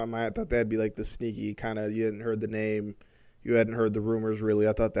the back of my mind, I thought that'd be like the sneaky kind of. You hadn't heard the name, you hadn't heard the rumors. Really,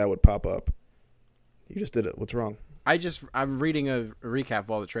 I thought that would pop up. You just did it. What's wrong? I'm reading a recap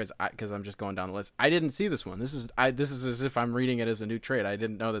of all the trades because I'm just going down the list. I didn't see this one. This is as if I'm reading it as a new trade. I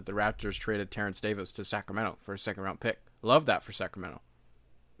didn't know that the Raptors traded Terrence Davis to Sacramento for a second-round pick. Love that for Sacramento.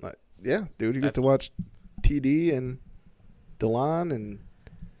 Yeah, dude, you get to watch TD and DeLon and.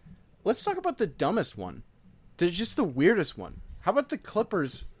 Let's talk about the dumbest one. There's just the weirdest one. How about the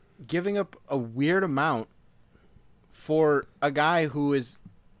Clippers giving up a weird amount for a guy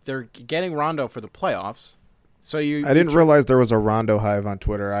they're getting Rondo for the playoffs. So I didn't realize there was a Rondo hive on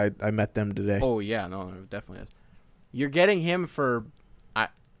Twitter. I met them today. Oh yeah, no, it definitely is. You're getting him for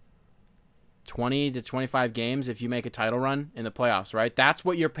 20 to 25 games if you make a title run in the playoffs, right? That's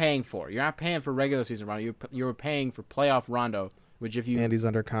what you're paying for. You're not paying for regular season Rondo. You're paying for playoff Rondo, which and he's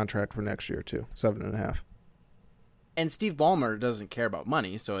under contract for next year too, 7.5. And Steve Ballmer doesn't care about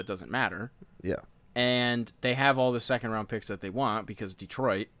money, so it doesn't matter. Yeah. And they have all the second-round picks that they want because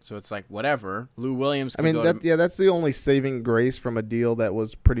Detroit, so it's like, whatever. Lou Williams that's the only saving grace from a deal that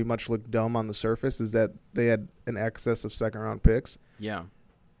was pretty much looked dumb on the surface is that they had an excess of second-round picks. Yeah.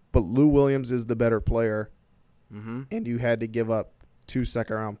 But Lou Williams is the better player, mm-hmm. and you had to give up 2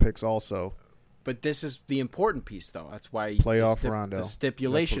 second-round picks also. But this is the important piece, though. That's why playoff Rondo. The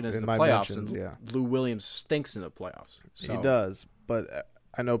stipulation is the playoffs, and Lou Williams stinks in the playoffs. So. He does, but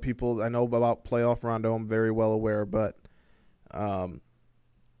I know about playoff Rondo. I'm very well aware, but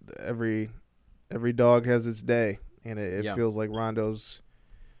every dog has its day, and it feels like Rondo's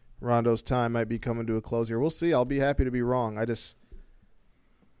time might be coming to a close here. We'll see. I'll be happy to be wrong. You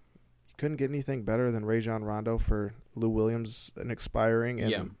couldn't get anything better than Rajon Rondo for Lou Williams and expiring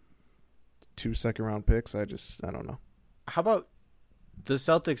and 2 second-round picks. I don't know. How about The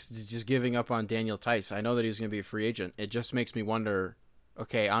Celtics just giving up on Daniel Tice. I know that he's going to be a free agent. It just makes me wonder,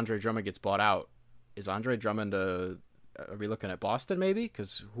 okay, Andre Drummond gets bought out. Is Andre Drummond are we looking at Boston maybe?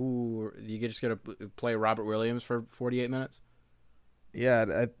 Because you just going to play Robert Williams for 48 minutes?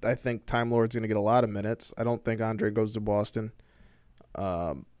 Yeah, I think Time Lord's going to get a lot of minutes. I don't think Andre goes to Boston.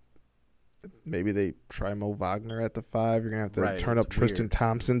 Maybe they try Mo Wagner at the 5. You're going to have to turn up Tristan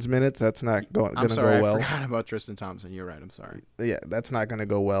Thompson's minutes. That's not going to go well. I forgot about Tristan Thompson. You're right. I'm sorry. Yeah, that's not going to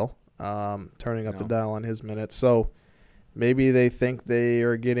go well, turning up the dial on his minutes. So maybe they think they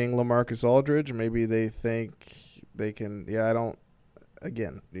are getting LaMarcus Aldridge. Maybe they think they can –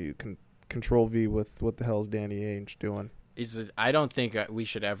 you can control V with what the hell is Danny Ainge doing. I don't think we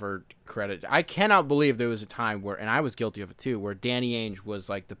should ever credit. I cannot believe there was a time where, and I was guilty of it too, where Danny Ainge was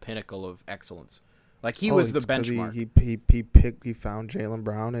like the pinnacle of excellence. Like he was the benchmark. He found Jaylen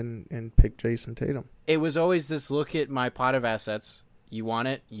Brown and picked Jason Tatum. It was always this: look at my pot of assets. You want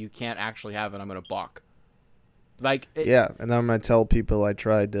it, you can't actually have it. I'm going to balk. And then I'm going to tell people I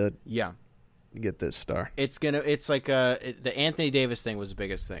tried to. Yeah. Get this star. It's like the Anthony Davis thing was the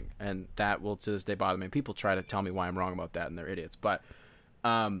biggest thing, and that will to this day bother me. People try to tell me why I'm wrong about that, and they're idiots. But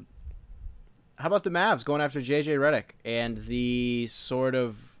how about the Mavs going after JJ Redick and the sort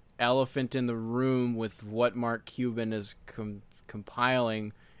of elephant in the room with what Mark Cuban is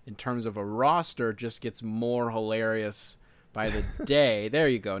compiling in terms of a roster just gets more hilarious by the day. There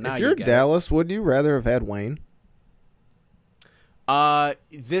you go. Now if you're Dallas, would you rather have had Wayne? Wayne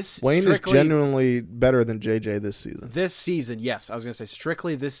is genuinely better than JJ this season. This season, yes. I was going to say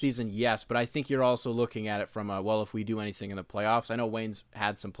strictly this season, yes. But I think you're also looking at it from if we do anything in the playoffs. I know Wayne's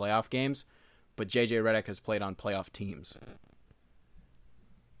had some playoff games, but JJ Redick has played on playoff teams.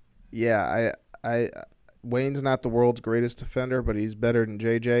 Yeah, Wayne's not the world's greatest defender, but he's better than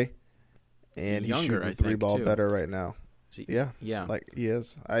JJ, and he's shooting the three ball better right now. Yeah, like he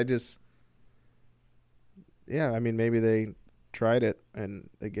is. I mean, maybe they tried it, and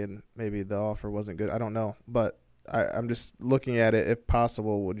again, maybe the offer wasn't good. I don't know, but I'm just looking at it. If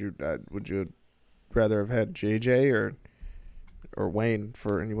possible, would you rather have had JJ or Wayne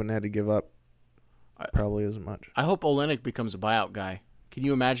and you wouldn't have to give up probably as much? I hope Olynyk becomes a buyout guy. Can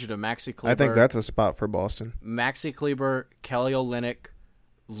you imagine a Maxi Kleber? I think that's a spot for Boston. Maxi Kleber, Kelly Olynyk,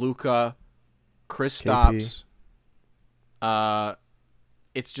 Luka, Kristaps.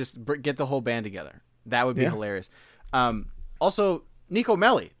 It's just get the whole band together. That would be hilarious. Also, Nico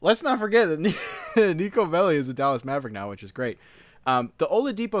Melli. Let's not forget that Nico Melli is a Dallas Maverick now, which is great. The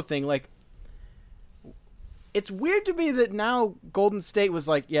Oladipo thing, it's weird to me that now Golden State was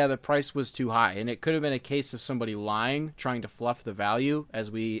like, yeah, the price was too high, and it could have been a case of somebody lying, trying to fluff the value, as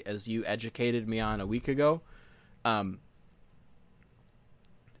you educated me on a week ago. I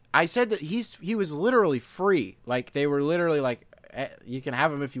said that he was literally free. Like they were literally like, you can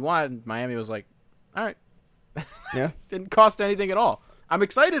have him if you want. And Miami was like, all right. Yeah. Didn't cost anything at all. I'm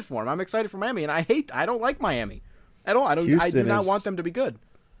excited for him. I'm excited for Miami, and I don't like Miami at all. I do not want them to be good.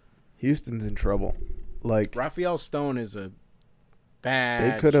 Houston's in trouble. Like Raphael Stone is a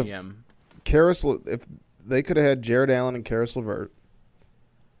bad GM. If they could have had Jared Allen and Karis LeVert,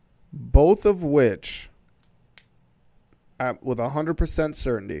 both of which, with 100%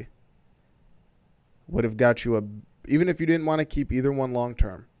 certainty, would have got you even if you didn't want to keep either one long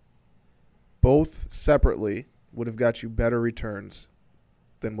term. Both separately would have got you better returns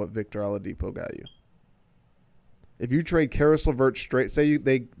than what Victor Oladipo got you. If you trade Karis LeVert straight, say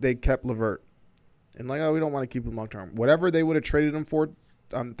they kept LeVert, and we don't want to keep him long term. Whatever they would have traded him for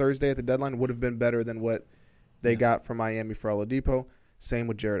on Thursday at the deadline would have been better than what they got from Miami for Oladipo. Same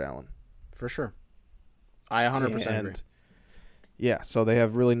with Jared Allen. For sure. I 100% agree. Yeah, so they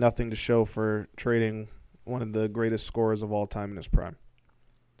have really nothing to show for trading one of the greatest scorers of all time in his prime.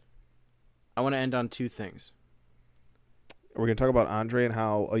 I want to end on two things. We're going to talk about Andre and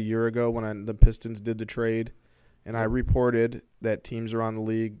how a year ago when the Pistons did the trade, and I reported that teams around the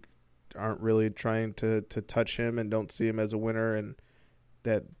league aren't really trying to touch him and don't see him as a winner, and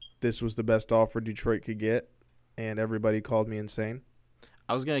that this was the best offer Detroit could get, and everybody called me insane.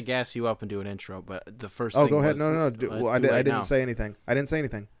 I was going to gas you up and do an intro, but the first thing go ahead. No. I didn't say anything.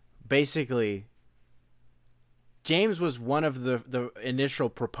 Basically, James was one of the initial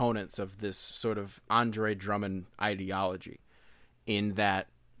proponents of this sort of Andre Drummond ideology, in that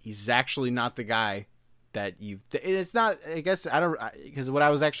he's actually not the guy that it's not. I guess I don't, because what I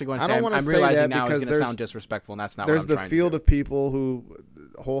was actually going to say, I'm realizing now is going to sound disrespectful, and that's not what I'm trying to do. There's the field of people who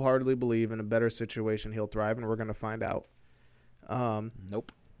wholeheartedly believe in a better situation he'll thrive, and we're going to find out.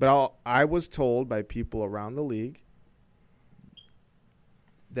 Nope. But I was told by people around the league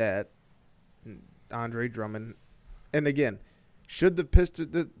that Andre Drummond. And again, Should the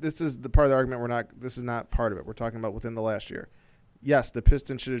Pistons? This is the part of the argument. This is not part of it. We're talking about within the last year. Yes, the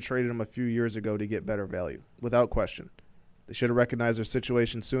Pistons should have traded him a few years ago to get better value, without question. They should have recognized their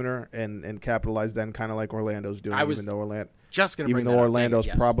situation sooner and capitalized then, kind of like Orlando's doing. Even though Orlando's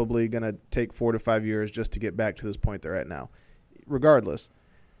probably going to take 4 to 5 years just to get back to this point they're at now. Regardless,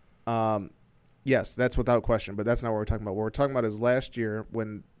 yes, that's without question. But that's not what we're talking about. What we're talking about is last year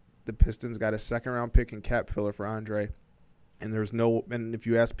when the Pistons got a second-round pick and cap filler for Andre. And if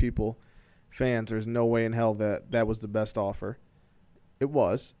you ask fans, there's no way in hell that was the best offer. It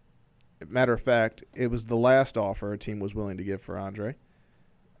was. Matter of fact, it was the last offer a team was willing to give for Andre,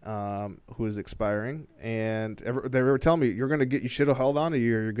 who is expiring. And they were telling me, you should have held on a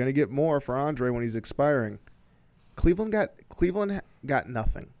year. You're going to get more for Andre when he's expiring. Cleveland got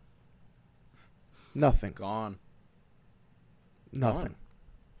nothing. Nothing. Gone. Nothing. Gone.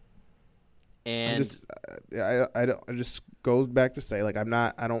 And I just goes back to say, like,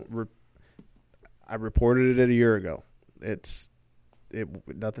 I reported it a year ago.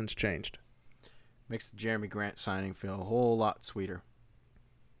 Nothing's changed. Makes the Jeremy Grant signing feel a whole lot sweeter.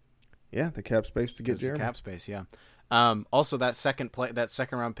 Yeah, the cap space to get Jeremy. The cap space, yeah. Also, that second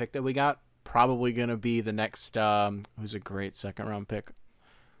round pick that we got, probably going to be the next. Who's a great second round pick?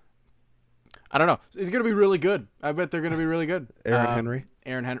 I don't know. He's going to be really good. I bet they're going to be really good. Aaron Henry.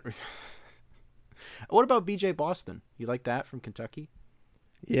 Aaron Henry. What about B.J. Boston? You like that from Kentucky?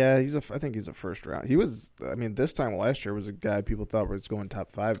 Yeah, I think he's a first round. He was. I mean, this time last year was a guy people thought was going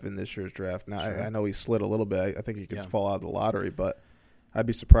top 5 in this year's draft. Now sure. I know he slid a little bit. I think he could fall out of the lottery, but I'd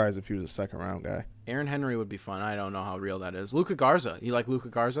be surprised if he was a second round guy. Aaron Henry would be fun. I don't know how real that is. Luka Garza. You like Luka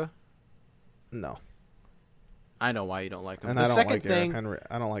Garza? No. I know why you don't like him. And I don't like Aaron Henry.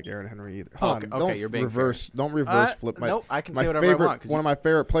 I don't like Aaron Henry either. Okay, you're being reverse. fair. Don't reverse flip my. No, I can say whatever I want. One of my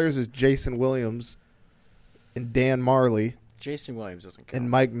favorite players is Jason Williams, and Dan Marley. Jason Williams doesn't count. And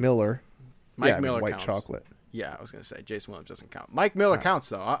Mike Miller. Miller white counts. Chocolate. Yeah, I was gonna say Jason Williams doesn't count. Mike Miller counts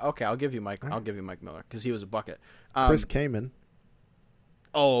though. Okay, I'll give you Mike. I'll give you Mike Miller because he was a bucket. Chris Kaman.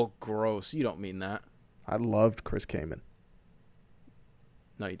 Oh, gross! You don't mean that. I loved Chris Kaman.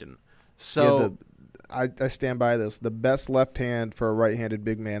 No, you didn't. So. I stand by this. The best left hand for a right-handed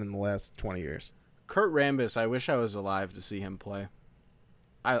big man in the last 20 years. Kurt Rambis, I wish I was alive to see him play.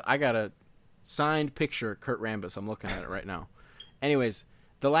 I got a signed picture of Kurt Rambis. I'm looking at it right now. Anyways,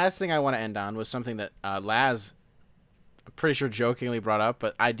 the last thing I want to end on was something that Laz, I'm pretty sure jokingly brought up,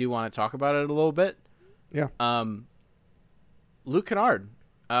 but I do want to talk about it a little bit. Yeah. Luke Kennard.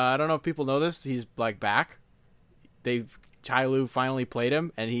 I don't know if people know this. He's like back. Ty Lue finally played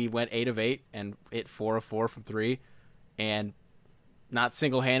him, and he went 8 of 8 and hit 4 of 4 from 3, and not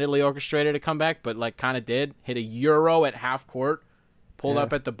single-handedly orchestrated a comeback, but like kind of did. Hit a euro at half court, pulled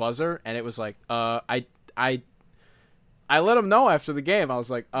up at the buzzer, and it was like I let him know after the game. I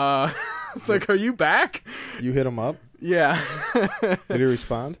was like, it's like, are you back? You hit him up? Yeah. Did he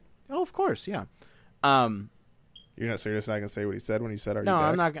respond? Oh, of course, yeah. You're not serious? Not gonna say what he said when you said, "Are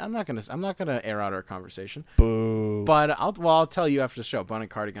no, you back?" I'm not gonna air out our conversation. Boo. But I'll tell you after the show. Bun and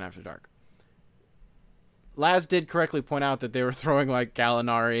Cardigan After Dark. Laz did correctly point out that they were throwing like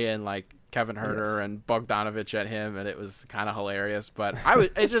Gallinari and like Kevin Huerter and Bogdanovich at him, and it was kind of hilarious. But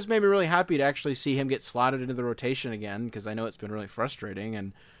it just made me really happy to actually see him get slotted into the rotation again, because I know it's been really frustrating,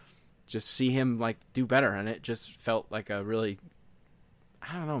 and just see him like do better. And it just felt like a really,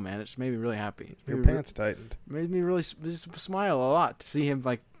 I don't know, man. It just made me really happy. Your pants tightened. Made me really just smile a lot to see him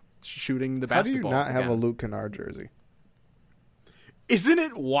like shooting the basketball. How do you not again. have a Luke Kennard jersey? Isn't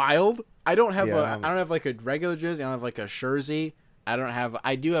it wild? I don't have I don't have like a regular jersey. I don't have like a jersey.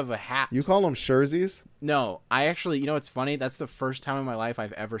 I do have a hat. You call them jerseys? No, I actually. You know what's funny? That's the first time in my life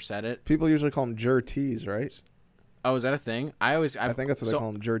I've ever said it. People usually call them jerseys, right? Oh, is that a thing? I think that's what they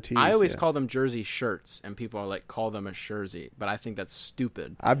call them, jerseys. I always call them jersey shirts, and people are like, call them a jersey, but I think that's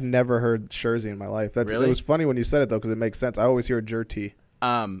stupid. I've never heard jersey in my life. Really? It was funny when you said it, though, because it makes sense. I always hear jersey.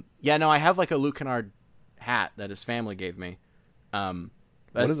 Yeah, no, I have like a Luke Kennard hat that his family gave me.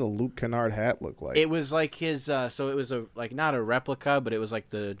 What does a Luke Kennard hat look like? It was like his, so it was not a replica, but it was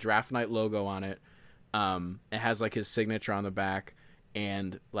like the draft night logo on it. It has like his signature on the back,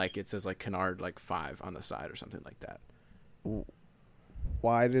 and like it says like Kennard like 5 on the side or something like that.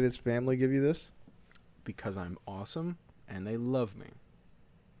 Why did his family give you this? Because I'm awesome and they love me.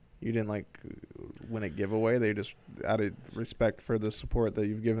 You didn't like win a giveaway? They just, out of respect for the support that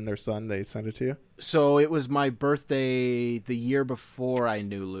you've given their son, they sent it to you? So it was my birthday the year before I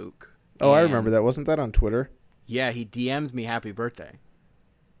knew Luke. Oh, I remember that. Wasn't that on Twitter? Yeah, he DM'd me happy birthday.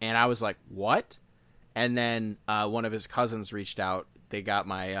 And I was like, what? And then one of his cousins reached out they got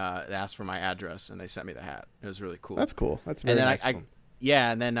my they asked for my address and they sent me the hat. It was really cool. That's cool. That's very nice.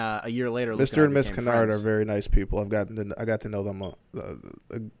 And then a year later, Mr. and Miss Kennard are very nice people. I got to know them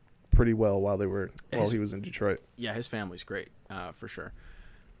pretty well while he was in Detroit. Yeah, his family's great for sure.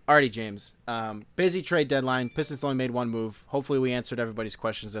 Alrighty, James. Busy trade deadline. Pistons only made one move. Hopefully, we answered everybody's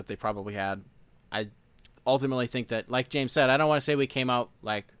questions that they probably had. I ultimately think that, like James said, I don't want to say we came out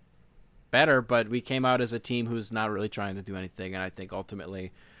like better, but we came out as a team who's not really trying to do anything, and I think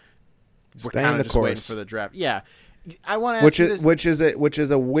ultimately we're kind of just waiting for the draft. Yeah, I want to ask which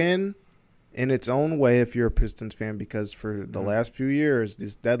is a win in its own way if you're a Pistons fan, because for the last few years,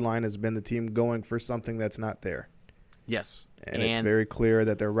 this deadline has been the team going for something that's not there. Yes. And it's very clear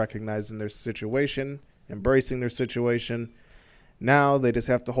that they're recognizing their situation, embracing their situation. Now they just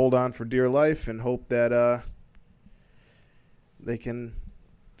have to hold on for dear life and hope that they can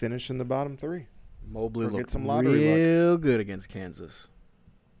finish in the bottom three. Mobley looked real good against Kansas.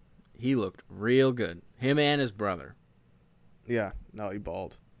 He looked real good. Him and his brother. Yeah. No, he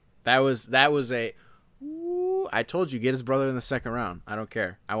balled. That was a... I told you, get his brother in the second round. I don't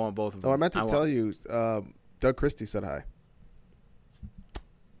care. I want both of them. Oh, I meant to tell you, Doug Christie said hi.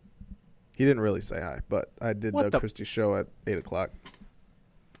 He didn't really say hi, but I did Doug Christie's show at 8 o'clock.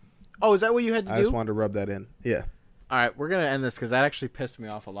 Oh, is that what you had to do? I just wanted to rub that in. Yeah. All right, we're going to end this because that actually pissed me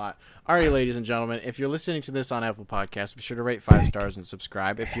off a lot. All right, ladies and gentlemen, if you're listening to this on Apple Podcasts, be sure to rate 5 stars and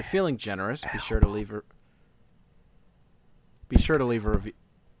subscribe. If you're feeling generous, be sure to leave a review.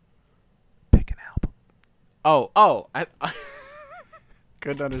 Pick an album. I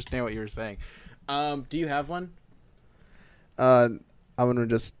couldn't understand what you were saying. Do you have one? I'm going to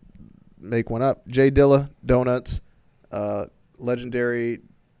just make one up. Jay Dilla, Donuts, legendary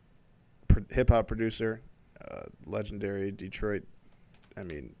hip-hop producer, legendary Detroit,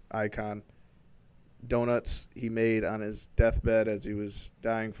 icon. Donuts he made on his deathbed as he was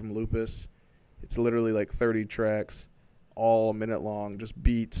dying from lupus. It's literally like 30 tracks, all a minute long, just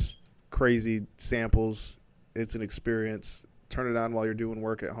beats, crazy samples. It's an experience. Turn it on while you're doing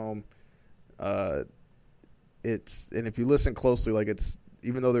work at home. And if you listen closely, like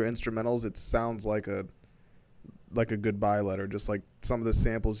even though they're instrumentals, it sounds like a goodbye letter. Just like some of the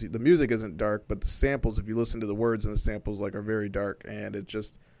samples, the music isn't dark, but the samples, if you listen to the words in the samples, are very dark. And it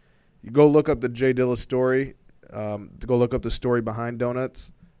just, you go look up the Jay Dilla story, go look up the story behind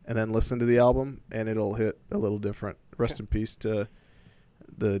Donuts, and then listen to the album, and it'll hit a little different. Rest in peace to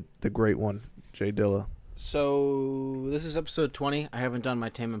the great one, Jay Dilla. So this is episode 20. I haven't done my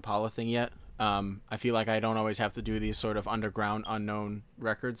Tame Impala thing yet. I feel like I don't always have to do these sort of underground, unknown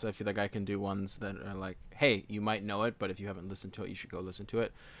records. I feel like I can do ones that are like, hey, you might know it, but if you haven't listened to it, you should go listen to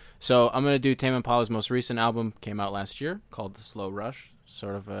it. So I'm going to do Tame Impala's most recent album, came out last year, called The Slow Rush,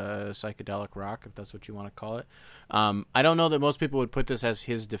 sort of a psychedelic rock, if that's what you want to call it. I don't know that most people would put this as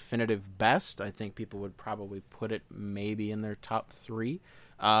his definitive best. I think people would probably put it maybe in their top 3.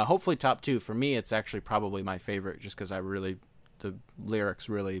 Hopefully top 2. For me, it's actually probably my favorite, just because the lyrics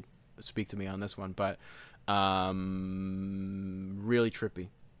really speak to me on this one, but really trippy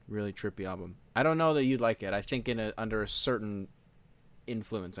album. I don't know that you'd like it. I think under a certain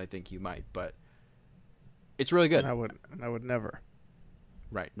influence, I think you might, but it's really good. I would never.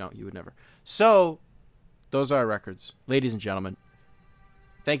 Right? No, you would never. So those are our records, ladies and gentlemen.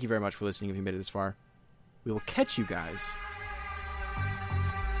 Thank you very much for listening. If you made it this far, we will catch you guys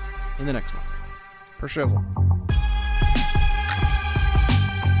in the next one. For shizzle.